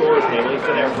at the scores table. He's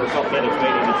been there for a couple minutes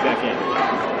waiting to check in.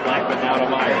 Blackman now to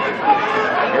Myers.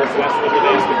 Here's West with the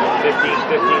basketball.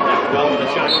 15-15 left. Well in the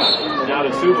shot clock. Now to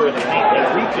Suber in the paint. They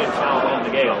reach in foul on the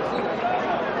Gales.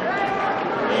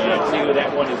 And let's see who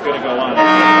that one is going to go on.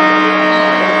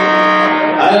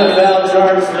 I have foul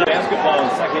charge. Basketball in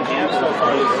the second half so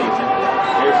far this season.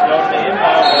 Here's Snowden the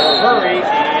inbound. Hurry.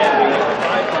 And we have a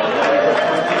 5-point lead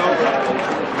for 20 over.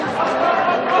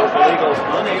 Purple Eagles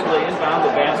unable to inbound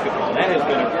the basketball. That has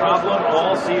been a problem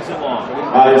all season long.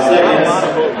 5 seconds.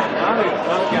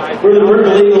 For the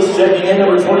Purple Eagles, checking in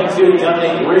number 22,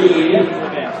 Dominique Reed.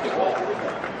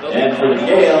 And for the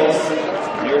Gales,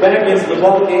 back into the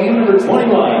ball game, number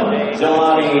 21,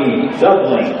 Johnny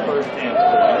Dublin.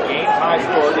 Game high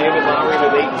score, David Lowry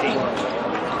with 18.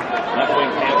 Left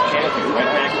wing pass, Chazzy,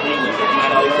 right back to English.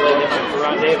 Not isolated for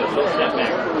Ron Davis. He'll step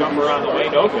back. Jumper on the way,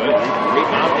 no good.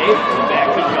 Rebound Davis, and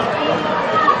back to jump.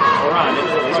 Moran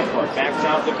into the front court, backs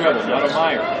out the dribble. Now to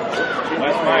Myers.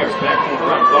 Wes Myers back to the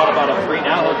front. Thought about a three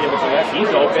now. He'll give it to Wes.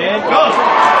 He's open.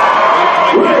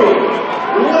 Good.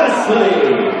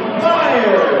 Wesley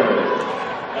Myers.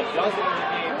 A dozen in the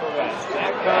game for Wes.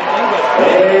 Back comes English.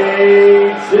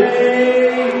 A.J.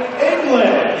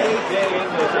 English. A.J.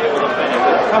 English able to finish.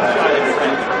 A tough shot in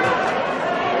defense.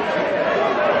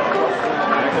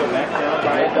 Back down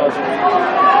by a dozen.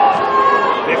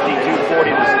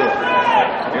 52-40 the score.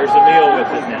 Here's Emil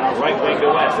with it now. Right wing to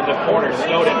West in the corner.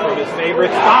 Snowden from his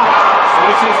favorite spot.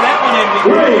 Finishes that one in.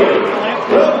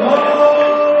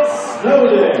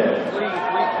 Snowden.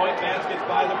 Three-point baskets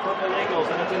by the Purple Eagles,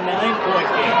 and it's a 9-point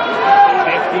game.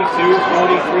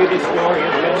 52-43 the score.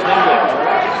 Here's Vince English.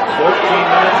 14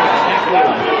 minutes exactly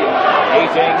left.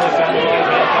 A.J. English on the right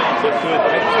hand bounce. Look to his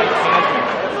right side.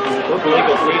 Cashmere. Purple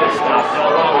Eagles lead a stop.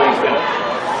 Now Lowry's got it.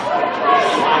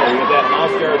 Lowry with that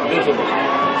mouth guard visible.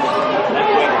 Left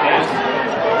wing pass.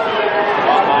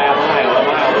 Off by Amayo.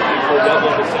 Amayo looking for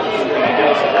Dublin to set the screen. He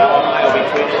does it. Now Amayo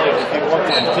between the legs a few more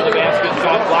times. To the basket.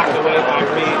 Shot blocked away by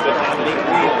Reed. But Dominique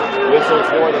Reed whistles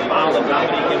for the foul. And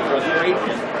Dominique in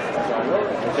frustration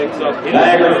picks up his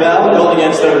Niagara foul going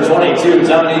against number 22,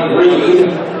 Dominique Reed.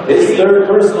 His third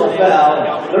personal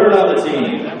foul. Third on the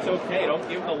team. That's okay. Don't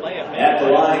give him the layup. At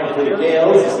the line for the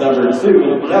Gales is number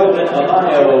 2, Kelvin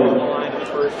Amayo.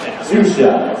 2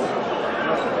 shots.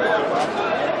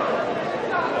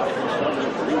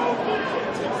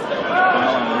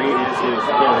 Reed is his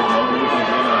third. No movement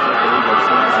in on the legal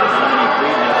side. Dominique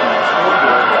Reed has a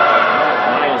scoreboard.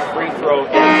 Miles' free throw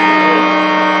is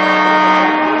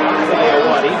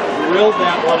what? He drilled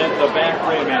that one at the back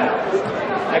rim, and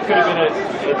that could have been a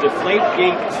deflate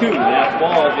gate 2. That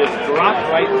ball just dropped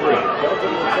right through.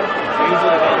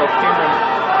 Usually that'll Cameron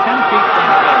 10 feet from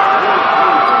the basket.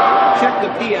 Check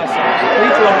the PSI.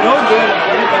 Free throw no good, and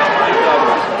rebound by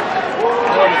Douglas.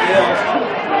 Well, the Gales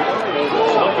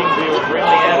looking to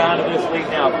really add on to this lead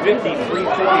now. 53-43.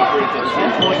 It's a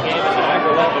 10-point game, and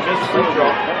Niagara let the missed free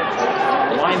throw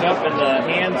lined up in the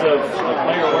hands of a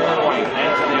player wearing white.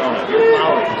 That's Iona. Here's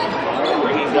Lowry.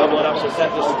 Bringing Dublin up to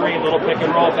set the screen. Little pick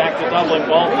and roll back to Dublin.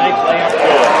 Ball fake, layup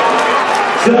goal.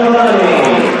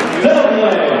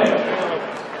 Dublin.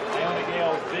 Iona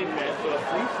Gales big man. So a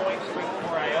 3-point streak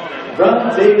for Iona.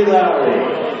 From David Lowry.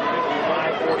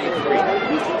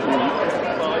 55-43.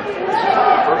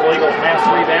 Purple Eagles past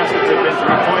 3 baskets have been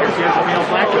 3-pointers. Here's Emil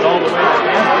Blackwood all the way to the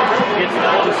basket. Gets it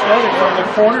out to Snowden from the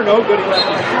corner. No good. He left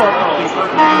it short.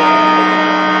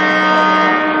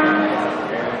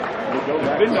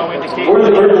 Been no indication. For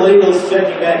the Purple Eagles,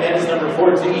 checking back in is number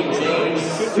 14, James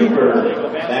Super.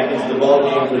 Back into the ball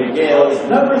game for the Gales.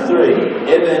 Number 3,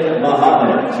 Ibn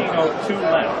Muhammad. 13:02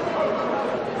 left.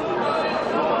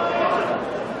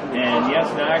 And yes,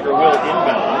 Niagara will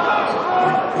inbound.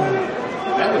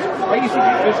 That was crazy.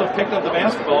 The official picked up the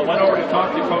basketball and went over to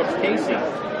talk to Coach Casey.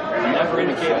 He never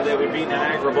indicated they would be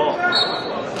Niagara ball.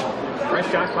 Fresh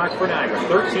shot clock for Niagara.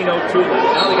 13:02 left.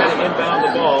 Now they got to inbound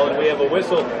the ball, and we have a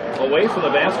whistle away from the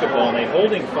basketball, and a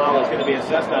holding foul is going to be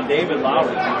assessed on David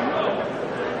Lowry.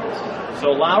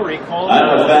 So Lowry called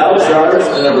on a foul charge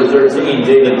to number 13,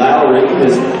 David Lowry,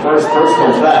 his first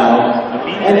personal foul,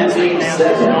 and a team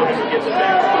second. Gives it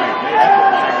back to Niagara. Maybe that's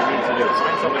what Niagara needs to do.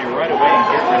 Find somebody right away and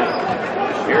get rid of it.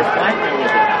 Here's Blackman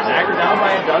with it. Niagara down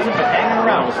by a dozen, but hanging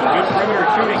around with some good perimeter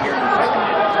shooting here in the second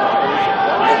half.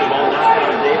 Finds the ball knocked out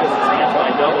of Davis. His hands by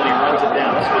Double. He runs it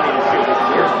down. It's funny to shoot.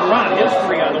 Here's Perron. His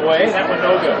 3 on the way. That one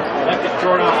no good. Left it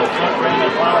short off the front.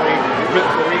 Brandon Lowry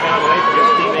rips the rebound away from his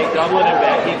teammate Dublin, and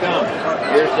back he comes.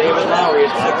 Here's David Lowry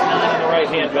at 6'9" on the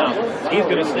right-hand bounce. He's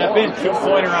going to step in.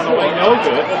 Two-pointer on the way, no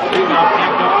good. Rebound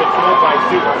backed up, controlled by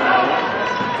Suber.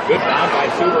 Good foul by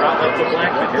Suber, outlet to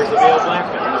Blackman. Here's the Vail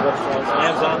Blackman.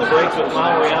 Slams on the brakes with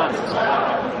Lowry on.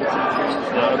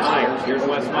 Now to Myers. Here's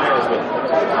Wes Myers with it.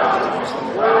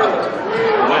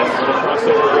 West with a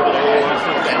crossover dribble over lost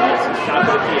some balance. Shot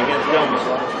to the key against Delman.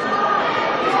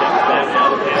 Steps back now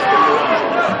to pass to Iona.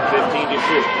 15 to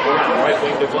shoot. Around right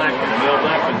wing to Blackman. Neil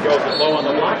Blackman throws it low on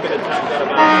the block, but it times out of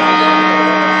bounds.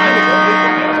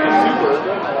 Suber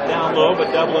down low, but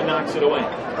Dublin knocks it away.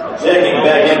 Checking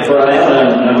back in for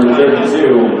Iona, number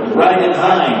 32, Ryan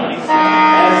Hines,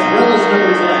 as well as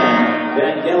number 10,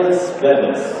 Vangelis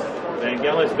Bevis.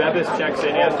 Vangelis Bevis checks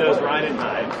in, as does Ryan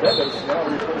Hines.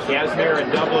 Casimir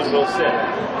and Dublin will sit.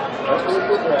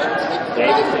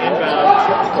 Davis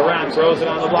inbound. Around throws it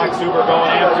on the block. Suber going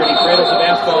after it. He cradles the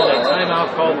basketball. A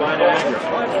timeout called by Niagara.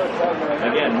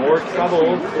 Again, more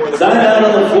trouble for the timeout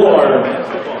on the floor.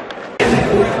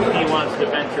 He wants to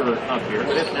venture up here,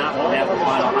 but if not, we'll have the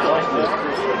final highlight.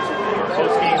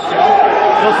 Post-game show.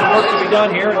 Still some work to be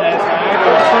done here, and that's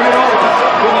Niagara will turn it over.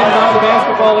 Bring inbound the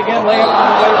basketball again. Layup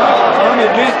on the way right. On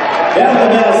the admit. Down the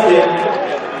basket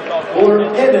for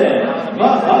Ibn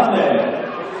Mohammed.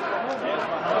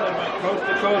 Coast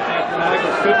to coast after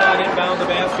Niagara could not inbound the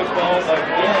basketball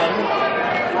again.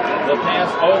 The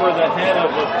pass over the head of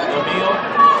Emile,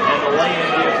 and the lay-in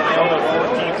gives Iona a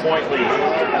 14-point lead.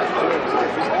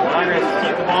 Niagara has to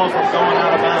keep the ball from going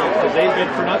out of bounds because they've been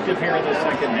productive here in the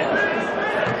second half.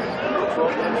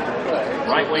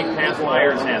 Right wing pass,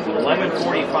 Myers has it.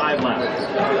 11:45 left.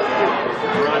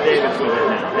 Ron Davis with it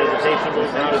now. Hesitation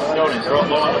moves now to Snowden. Throw it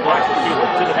low on the block to Cuba.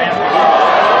 To the basket.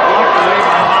 Blocked away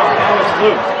by Howard. Now it's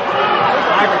loose.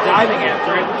 Niagara diving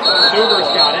after it.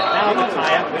 Suber's got it. Now the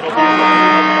tie-up. It'll be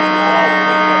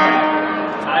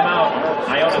timeout.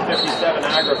 Iona 57,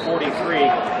 Niagara 43.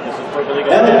 This is for the league.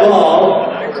 And the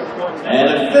ball.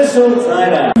 An official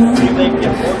timeout.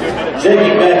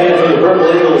 Checking back in for the Purple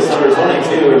Eagles, number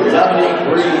 22, Dominique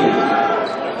Reed.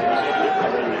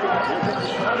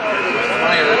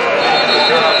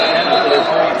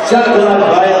 Shot clock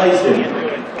violation.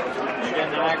 Again,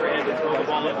 Niagara had to throw the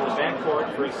ball into the backcourt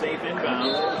for a safe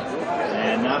inbound,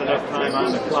 and not enough time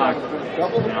on the clock.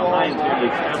 Now Hines nearly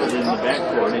traveled in the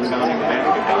backcourt, inbounding the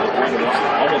basketball, trying to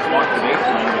almost walk the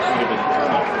baseline, which would have been a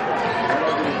turnover.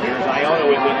 Here's Iona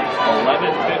with it.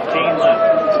 11:15 left.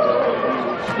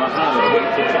 Muhammad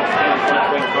waits to touch down left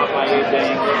wing, caught by AJ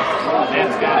English.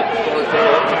 Matt's got it. Scores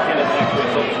there. Tuck in it next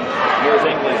with it. Here's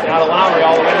English. Now to Lowry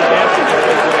all the way to the basket.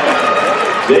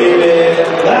 David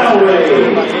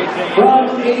Lowry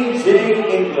from AJ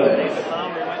English. David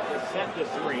Lowry went to set the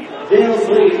three. Dale's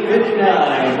lead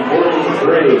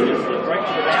 59-43. Right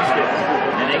to the basket.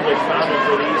 And English found him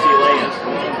for the easy layup.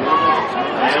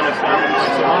 Iona stopped to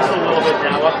muscle a little bit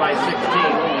now, up by 16.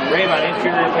 Raymond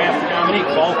interior pass to Dominique.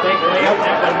 Ball fake layup.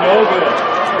 That one no good.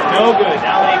 No good.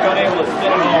 Dominique unable to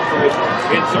sit him off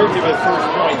in search of his first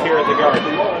point here at the Garden.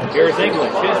 Here's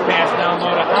English. His pass down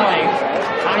low to Hines.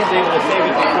 Hines able to save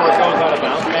it before it goes out of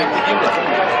bounds. Back to English.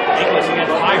 English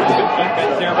against Myers. Good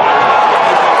defense there by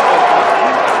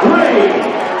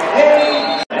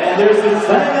and there's a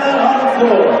timeout on the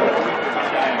floor.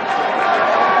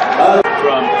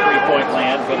 From three-point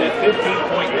land, but a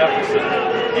 15-point deficit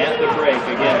at the break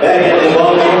again. Back in the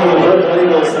ball game for the Purple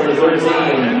Eagles, number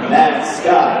 13, Matt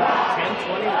Scott.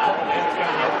 10-20, Matt Scott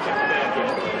has to check the back in.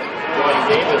 Going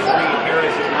Davis, Reed,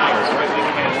 Harris, and Myers. Right wing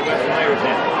against Wes Myers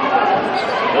now.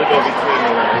 He'll go between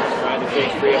the legs. Trying to take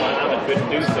free of Muhammad, couldn't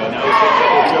do so. Now he picks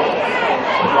up the dribble.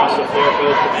 Across the floor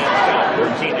goes to Matt Scott.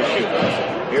 13 to shoot.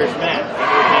 Here's Matt.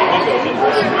 He goes in,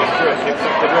 dribbles right through it. Picks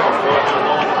up the dribble. Throw it down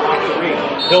low on the block to Reed.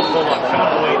 He'll pull up.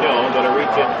 Shot away, no, but a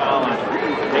reach-in foul on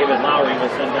David Lowry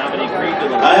will send Dominique Reed to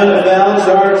the line. Iona foul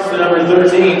charge to number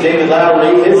 13, David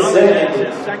Lowry, his second,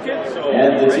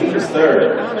 and the team's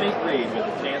third. Dominique Reed with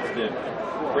a chance to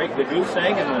break the goose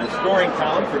egg in the scoring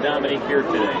column for Dominique here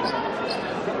today.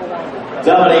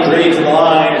 Dominique Reed to the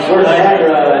line for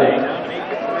Niagara. Dominique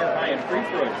gets career high in free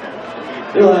throw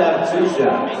attempts. He'll have 2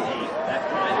 shots.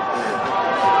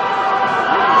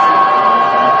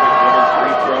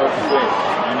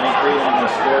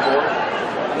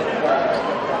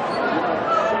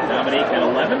 Dominique had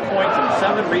 11 points and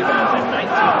 7 rebounds in 19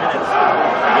 minutes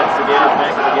against the Gators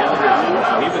back at the Gallagher Center.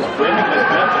 So he was brimming with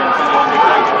confidence in the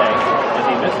underside today as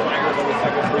he missed Myers on the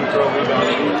second free throw rebound.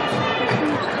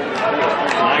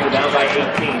 Niagara down by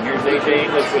 18. Here's A.J.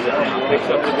 English with it. Picks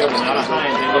up the dribble. Now to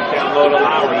Hines. They look down low to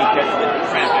Lowry. He catches it in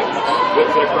traffic.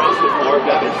 Whips it across the floor.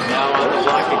 Bevis now on the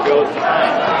block. It goes to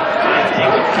Hines. Hines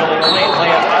English killing a lane.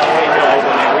 Layup by the way. No.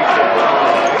 When they reach it.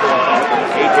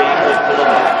 A.J. English to the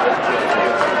left.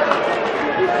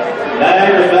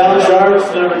 Niagara foul charge,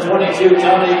 number 22,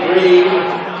 Tommy Green.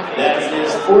 That's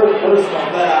his fourth personal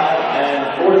foul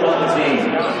and fourth on the team.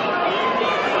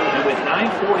 And with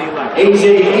 9:40 left. A.J.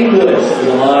 English to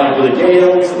the line for the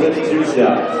Gales with 2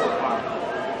 shots.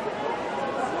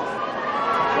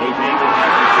 A.J. English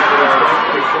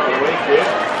free throw away. Good.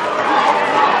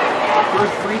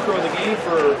 First free throw of the game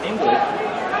for English.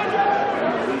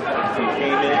 He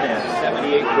came in at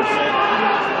 78%.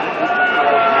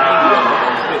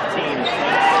 15 is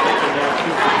taking down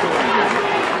 2 for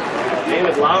 2.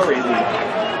 David Lowry,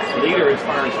 the leader as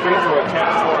far as free throw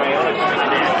attempts for Iona, coming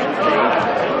in action.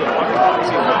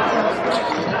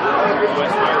 Here's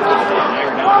West Myers with the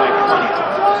Niagara down by 20.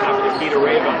 Top of the key to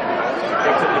Raybon.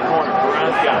 Picks in the corner.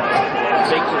 Perron's got it.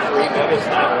 Take for 3. Bevis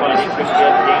not fighting. Couldn't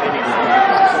gain anything.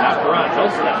 Now Perron, he'll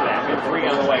step back. And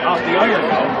 3 on the way. Off the iron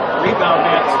though. Rebound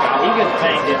man Scott. He gets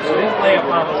banged in. So his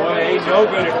layup on the way. No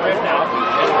good at rim now.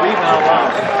 And the rebound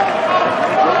Lowry.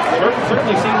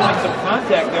 Certainly seemed like some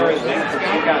contact there as Van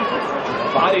Scott got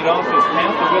bodied off his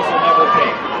pants. The whistle never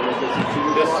came.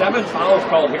 The 7 fouls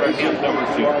called here at half number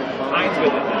 2. Hines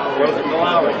with it now. Throws it to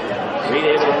Lowry. Reed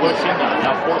able to push him now.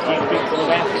 Now 14 feet from the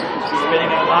basket.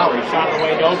 Spinning on Lowry. Shot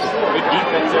away. No. Good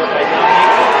defense there by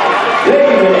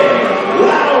David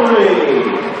Lowry.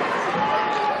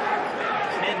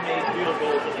 10 made field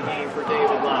goals in the game for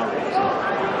David Lowry.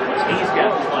 He's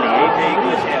got 20. A.J.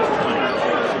 English has 20.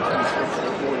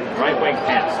 Right wing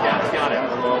pass. Scott's got it.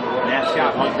 Matt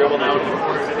Scott, one dribble now into the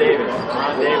corner to Davis.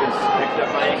 Ron Davis picked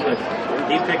up by English.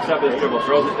 He picks up his dribble,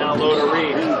 throws it down low to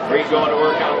Reed. Reed going to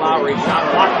work on Lowry. Shot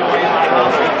blocked away by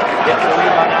Lowry. Gets the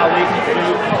rebound now, leads it to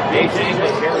A.J.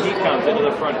 English. Here he comes into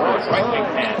the front court. Right wing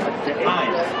pass.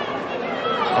 Hines.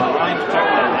 Ryan's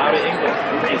checked it now to English.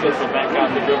 English will back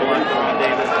out the dribble after Ron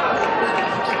Davis.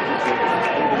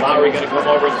 Lowry going to come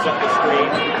over and set the screen.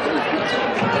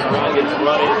 Ron gets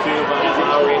run into by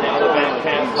Lowry. Now the back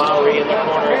pass. Lowry in the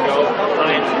corner it goes.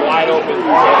 Hines wide open.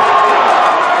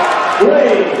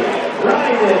 Great.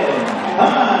 Ryan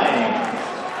Hines.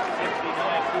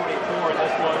 69-44.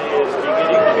 This one is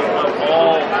beginning to become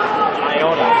all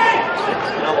Iona.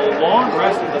 Now a long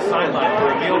rest of the sideline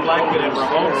for Emil Blackman and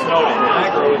Ramon Snowden.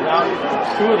 Niagara without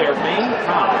 2 of their main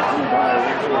tops.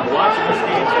 Watching this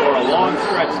game for a long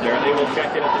stretch there. They will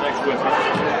check in at the next whistle.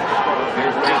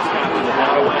 Here's Matt Scott with it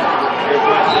now to West. Here's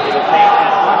West into the paint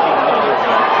and blocking another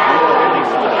shot.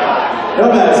 Release of the shot. No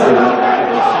basket.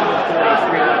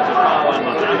 7:43 left to foul on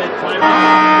Mohammed.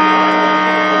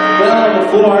 Down on the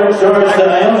floor, charge to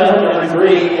Iona, number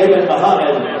 3, Ibn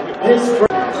Mohammed. His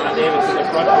Davis in the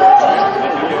front court.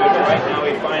 If you do it right now,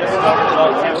 he finds Snowden.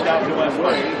 Ball tapped out to West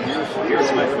Myers. Here's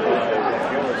Westman.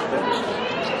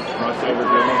 Crossover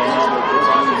dribble now.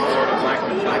 Crossing floor to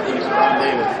Blackman. Tackling to Ron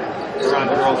Davis. Perron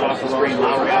throws off the screen.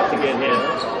 Lowry out to get hit.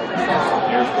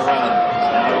 Here's Perron.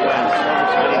 Now to West.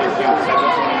 Ready to shoot.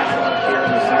 7:29 left here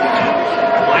in the second half.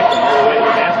 Blackman all the way to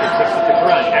the basket. Kicks it to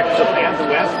Perron. Extra pass to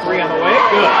West. 3 on the way.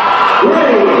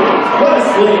 Good.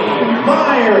 Wesley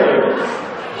Myers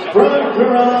from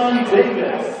Perron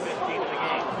Davis. 15 in the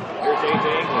game. Here's A.J.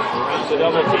 English. Perron's a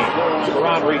double team.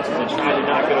 Perron reaches and tries to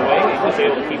knock it away. He was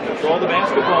able to keep control of the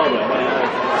basketball though.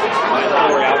 By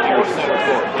Lowry out near center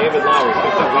court. David Lowry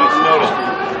picked up by Snowden.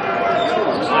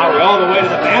 Lowry all the way to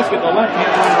the basket. The left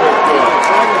hand runner is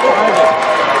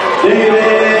good.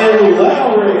 David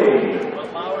Lowry. But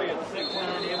Lowry at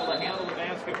 6'9", able to handle the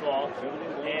basketball.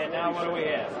 And now what do we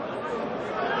have?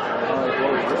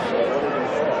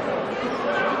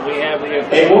 We have the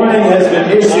A warning has been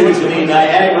issued to the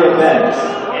Niagara bench.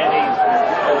 And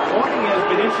a warning has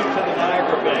been issued to the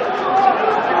Niagara bench.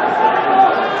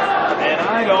 And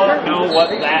I don't know what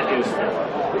that is for.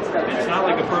 It's not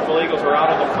like the Purple Eagles are out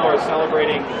on the floor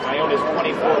celebrating Iona's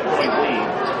 24-point lead.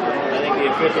 I think the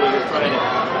officials are trying to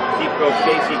keep Coach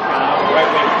Casey calm. Right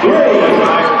wing.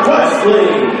 Wesley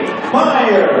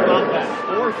Myers. About that.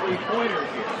 4 3-pointers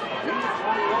here.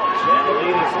 And the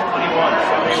lead is 21,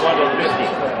 71 to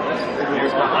 50.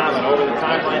 Here's Muhammad over the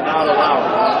timeline now to Lowry.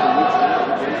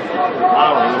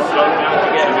 Lowry was slowed down to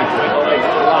get him between the legs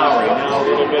to Lowry. Now a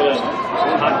little bit of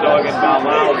hot dogging about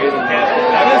Lowry. The pass to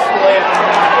Bevis.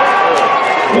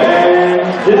 And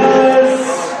Dennis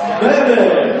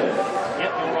Bevis.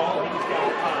 Get the roll. He's got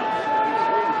a foul.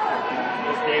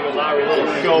 This David Lowry, a little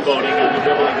showboating on the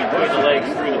dribbling between the legs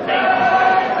through the paint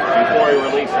before he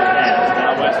released the pass.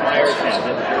 Now West Myers has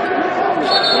it.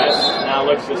 West now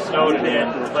looks to Snowden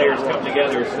in. Players come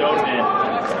together. Snowden in.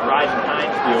 Ryden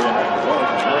Hines doing.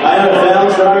 Iona foul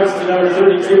charge to number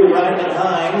 32, Ryden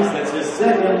Hines. That's his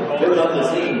second, fifth on the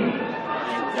team.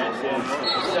 That's his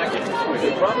second.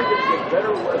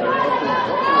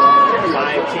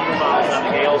 5 team fouls on the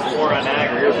Gales, 4 on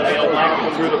Niagara. Here's Emil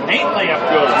Blackman through the paint layup.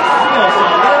 Good.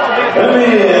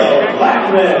 Emil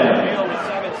Blackman. Emil with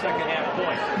 7 second-half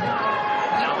points.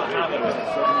 Now Muhammad with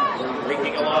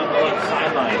streaking along the left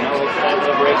sideline. Now looks like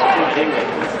the break between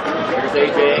English. Here's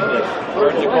A.J. English.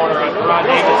 Turns the corner on Rod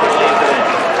Davis and lays it in.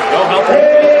 No help.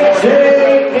 A.J.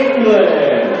 English.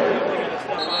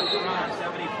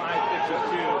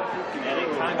 75-52. And a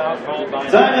timeout called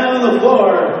by Timeout on the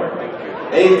floor.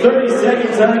 A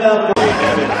 30-second timeout.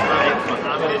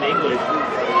 Muhammad in English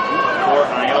for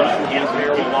Iona.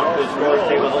 Casimir will walk to the score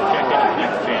table. He'll check in his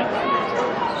next chance.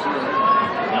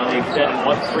 Now they extend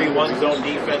 1-3-1 zone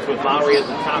defense with Lowry as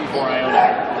the top for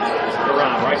Iona.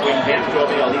 Around right wing pass to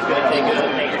Emil. He's going to take it in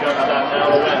the paint. Jump shot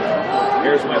now to West.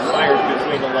 Here's West, fires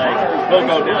between the legs. He'll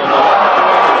go down.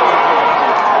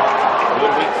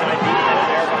 Good weak side defense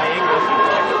there by English. He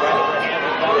blocked it right over the hand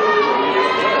of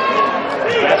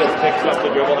Evans picks up the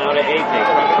dribble now to A.J.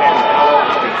 Front pass now to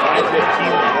Lowry.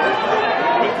 5:15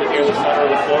 left. Puts it near the center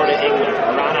of the floor to English.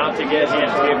 Karan out to get him.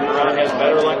 See if Karan has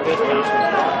better luck this time.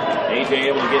 A.J.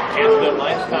 able to get past them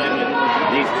last time and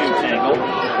these two tangle.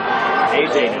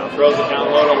 A.J. now throws it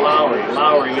down low to Lowry.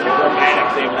 Lowry with the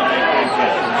dramatics able to make things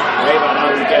happen. Raybon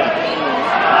out to get him.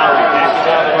 Lowry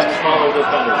passes out to one smaller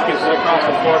defender. Skips it across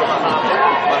the floor to Muhammad.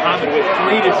 Muhammad with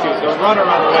 3 to shoot. The runner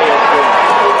on the way is good.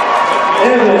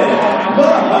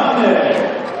 Muhammad.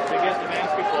 To get the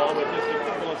basketball with just a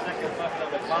couple of seconds left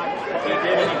on the clock. He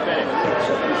did and he finished.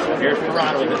 Here's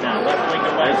Karan with it now. Left wing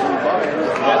to West.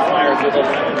 West fires with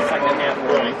 11 second-half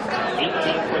points. 18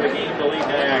 for the game to lead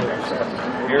Niagara.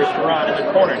 Here's Karan in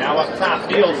the corner. Now up top.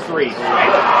 Neal's 3.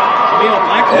 Emil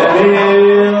Blackman.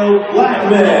 Emil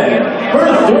Blackman.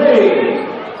 First 3.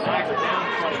 Niagara down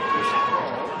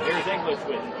 22. Here's English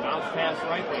with it. Bounce pass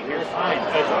right wing. Here's Hines.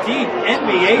 A deep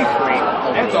NBA 3.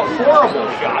 That's a horrible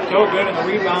shot. No good in the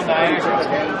rebound, Niagara.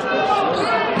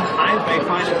 Hines may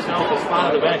find himself a spot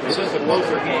on the bench. If this is a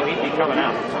closer game, he'd be coming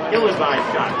out. Ill-advised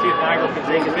shot. See if Niagara can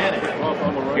take advantage.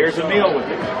 Here's Emil with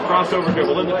it. Crossover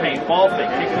dribble in the paint. Ball fake.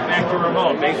 Taking it back to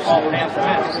Ramon. Baseball pass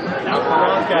West. Now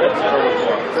Karan's got it center of the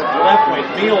floor. Left wing.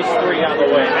 Neal's 3 on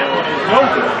the way. That one is no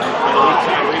good. And a weak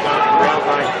side rebound corralled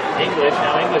by English.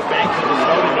 Now English banks into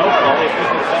Snowden. No call. They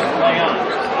put the best play on.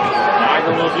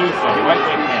 Niagara will do so. Right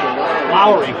wing hand.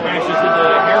 Lowry crashes into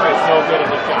Harris. No good in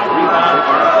the shot. Rebound.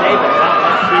 Davis out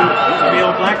left to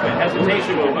Emil Blackman.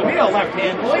 Hesitation move. Emil left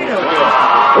hand. Way no good.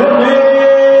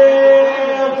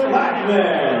 Emil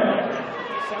Blackman.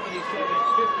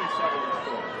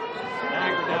 77-57.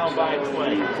 Niagara down by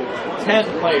 20. 10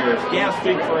 players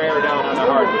gasping for air down on the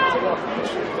hardwood.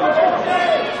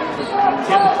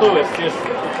 Tim Lewis just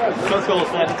circles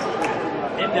that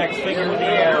index finger in the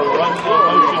air, runs the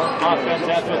motion offense.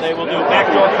 That's what they will do.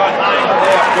 Backdoor cut high.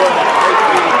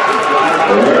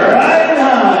 Right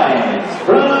Hines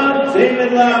from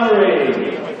David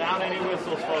Lowry. Without any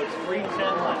whistles, folks.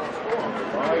 3:10 left.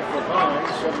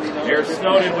 There's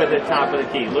Snowden with it, top of the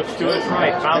key. Looks to his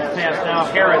right. Bounce pass now.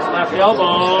 Harris, left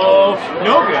elbow.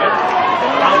 No good.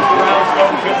 Bounce around.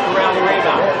 Snowden trips around the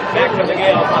rebound. Back to the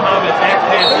Gales. Muhammad. Back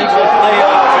pass. English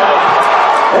layup.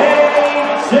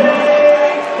 A.J.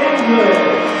 English.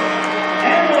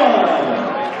 And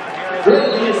one.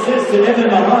 Currently assisted Evan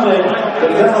Muhammad. The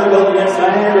foul goal against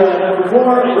Niagara. Number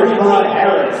 4, Raymond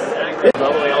Harris.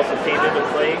 They also came into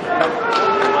play.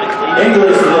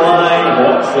 English to the line.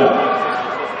 Walks up.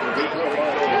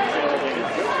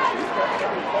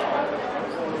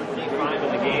 25 in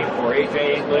the game for A.J.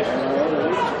 English.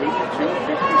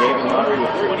 David Lowry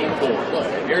with 24.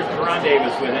 Here's Karan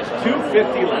Davis with it.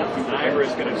 2:50 left. Niagara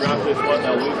is going to drop this one.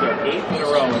 They'll lose their 8th in a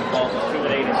row and fall to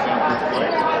 2-8 in conference play.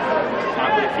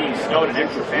 Top of the key. Snowden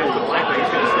extra pass to Blackman.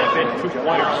 He's going to step in.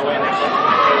 2-pointer on the way. That's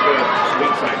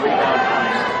weak side rebound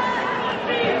time.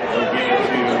 They'll give it to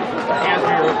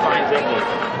Casimir, who finds English.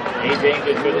 A.J.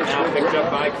 English with it now picked up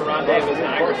by Karan Davis.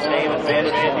 Niagara staying in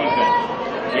man-to-man defense.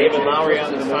 David Lowry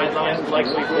on the sidelines,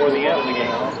 likely for the end of the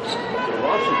game.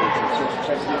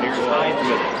 Here's Hines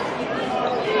with it.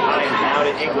 Hines now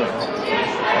to English.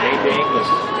 A.J. English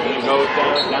goes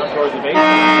down towards the baseline.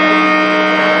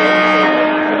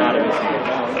 Out of his hand.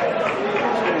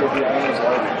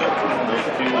 Those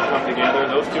two come together.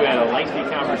 Those two had a lengthy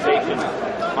conversation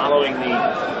following following the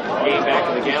game back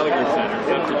to the Gallagher Center.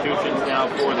 Substitutions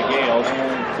now for the Gales.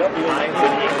 Hines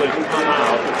and English come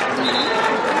out.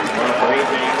 For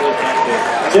AJ English, that's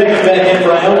it. Checking back in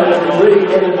for Iona, number 3,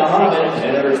 Kevin Muhammad,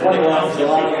 and number 21,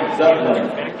 Jelani Dublin.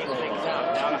 Backing things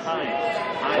out, now to Hines.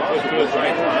 Hines goes to his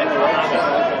right, finds Muhammad.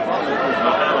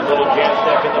 Muhammad, little jab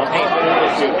step in the paint for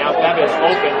the shoot. Now Bevis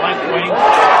open, left wing.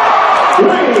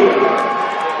 3,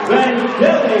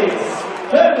 Vangelis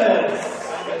Bevis.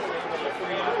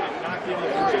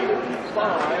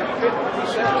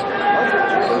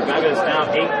 Bevis now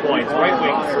 8 points, right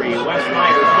wing 3. Wes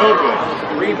Myers, no good.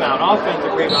 Rebound,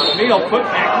 offensive rebound. Emil put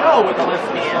back, no, with the left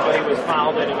hand, but he was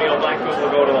fouled, and Emil Blackwood will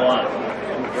go to the line.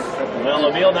 Well,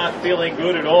 Emil not feeling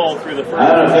good at all through the first.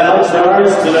 Out of foul charge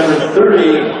to number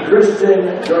 30, Christian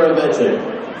Dorovicek.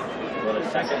 Well, the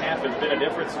second half has been a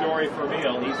different story for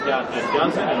Emil. He's got a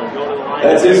dozen, and he'll go to the line.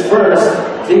 That's his first,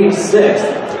 team 6th.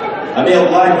 Emil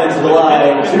Blackman to the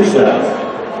line, 2 shots.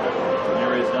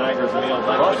 There is Niagara's Emil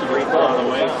Blackman, free throw on the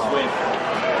way, swing.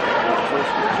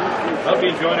 Hope you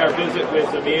enjoyed our visit with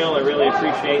Emil. I really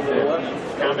appreciate the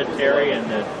commentary and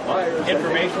the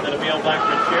information that Emil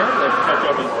Blackman shared. Let's catch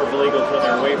up with Purple Eagles when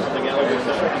they're away from the Gallagher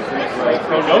Center.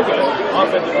 Konoga,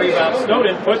 offensive rebound.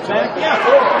 Snowden put back. Yeah,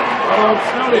 Ramon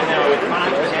Snowden now with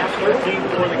 5.5, 13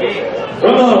 for the game.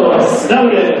 Ramon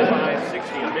Snowden.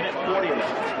 5:60, a minute 40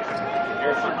 left.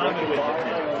 Here's Muhammad with the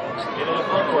 10. Into the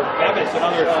front court. Bevis,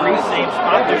 another 3, same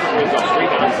spot, different result.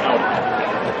 Rebound Snowden.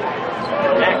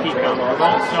 Back he comes.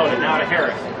 Ramon Snowden now to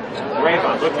Harris.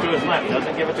 Rayvon looks to his left,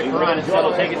 doesn't give it to Karan. Instead,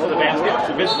 he'll take it to the basket.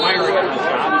 Subis wiring on the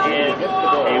shot, and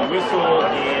a whistle,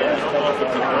 and I don't know if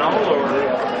it's a foul or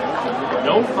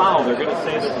no foul. They're going to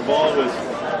say that the ball was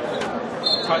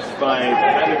touched by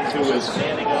Evans, who was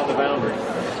standing on the boundary.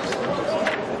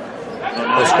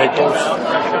 Let's take those.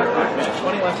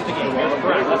 20 left in the game. Here's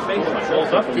Karan, left baseline.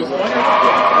 Rolls up, 2-pointer.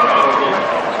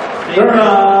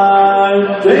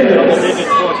 Karan Davis. Double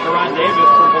digits for Karan Davis.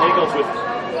 Purple Eagles with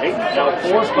now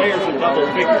 4 players in double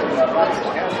figures.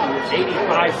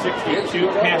 85-62.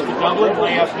 Pass to Dublin.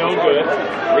 Layup no good.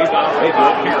 Rebound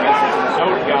Harris.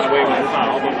 Snowden got away with a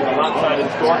foul, but with a lopsided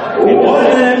score.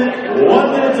 1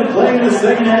 minute to play in the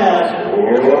second half.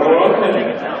 Runner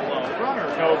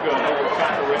no good.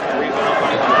 Shot to rip the rebound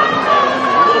by Karan.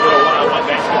 A little bit of one-on-one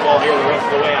basketball here the rest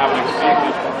of the way. I would expect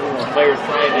these players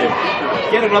trying to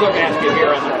get another basket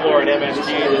here on the floor at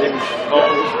MSG.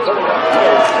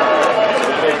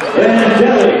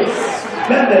 Vangelis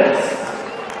Bevis.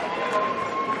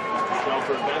 So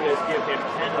for Bevis, give him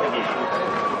 10 in the game.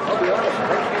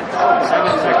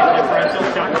 7-second differential.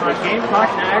 Shot clock, game clock.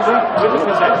 Niagara with the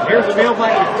possession. Here's the Emil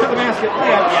Blackman to the basket.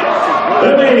 Layup,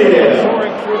 yes.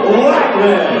 Soaring through the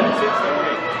Blackman.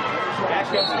 Back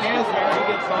up Casmer. He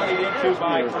gets bodied into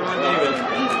by Karan Davis.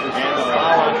 And the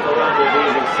foul on Karan will be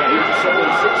his second.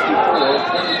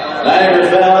 Niagara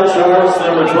foul charge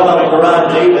number 12, Karan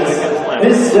Davis,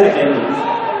 his second,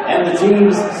 and the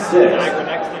team's 6th. Niagara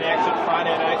next in action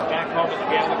Friday night back home at the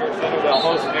Gallagher Center. They'll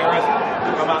host Marist.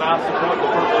 Come on out, support the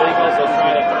Purple Eagles. They'll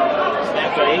try to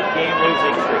snap an 8-game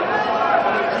losing streak.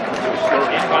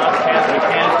 Inbounds pass to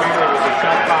Casmer with the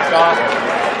shot clock off.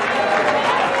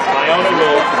 Iona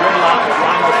will dribble out the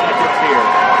final seconds here.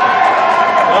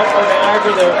 Well, for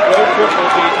Niagara, the road trip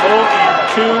will be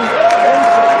 0-2.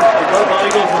 The Purple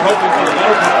Eagles are hoping for a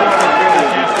better performance here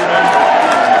this afternoon.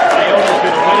 Iona's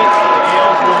going to win it. The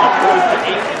Gales will improve to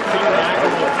 8-2. Niagara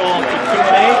will fall to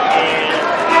 2-8. And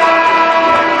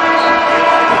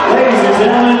Ladies and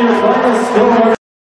gentlemen, your final score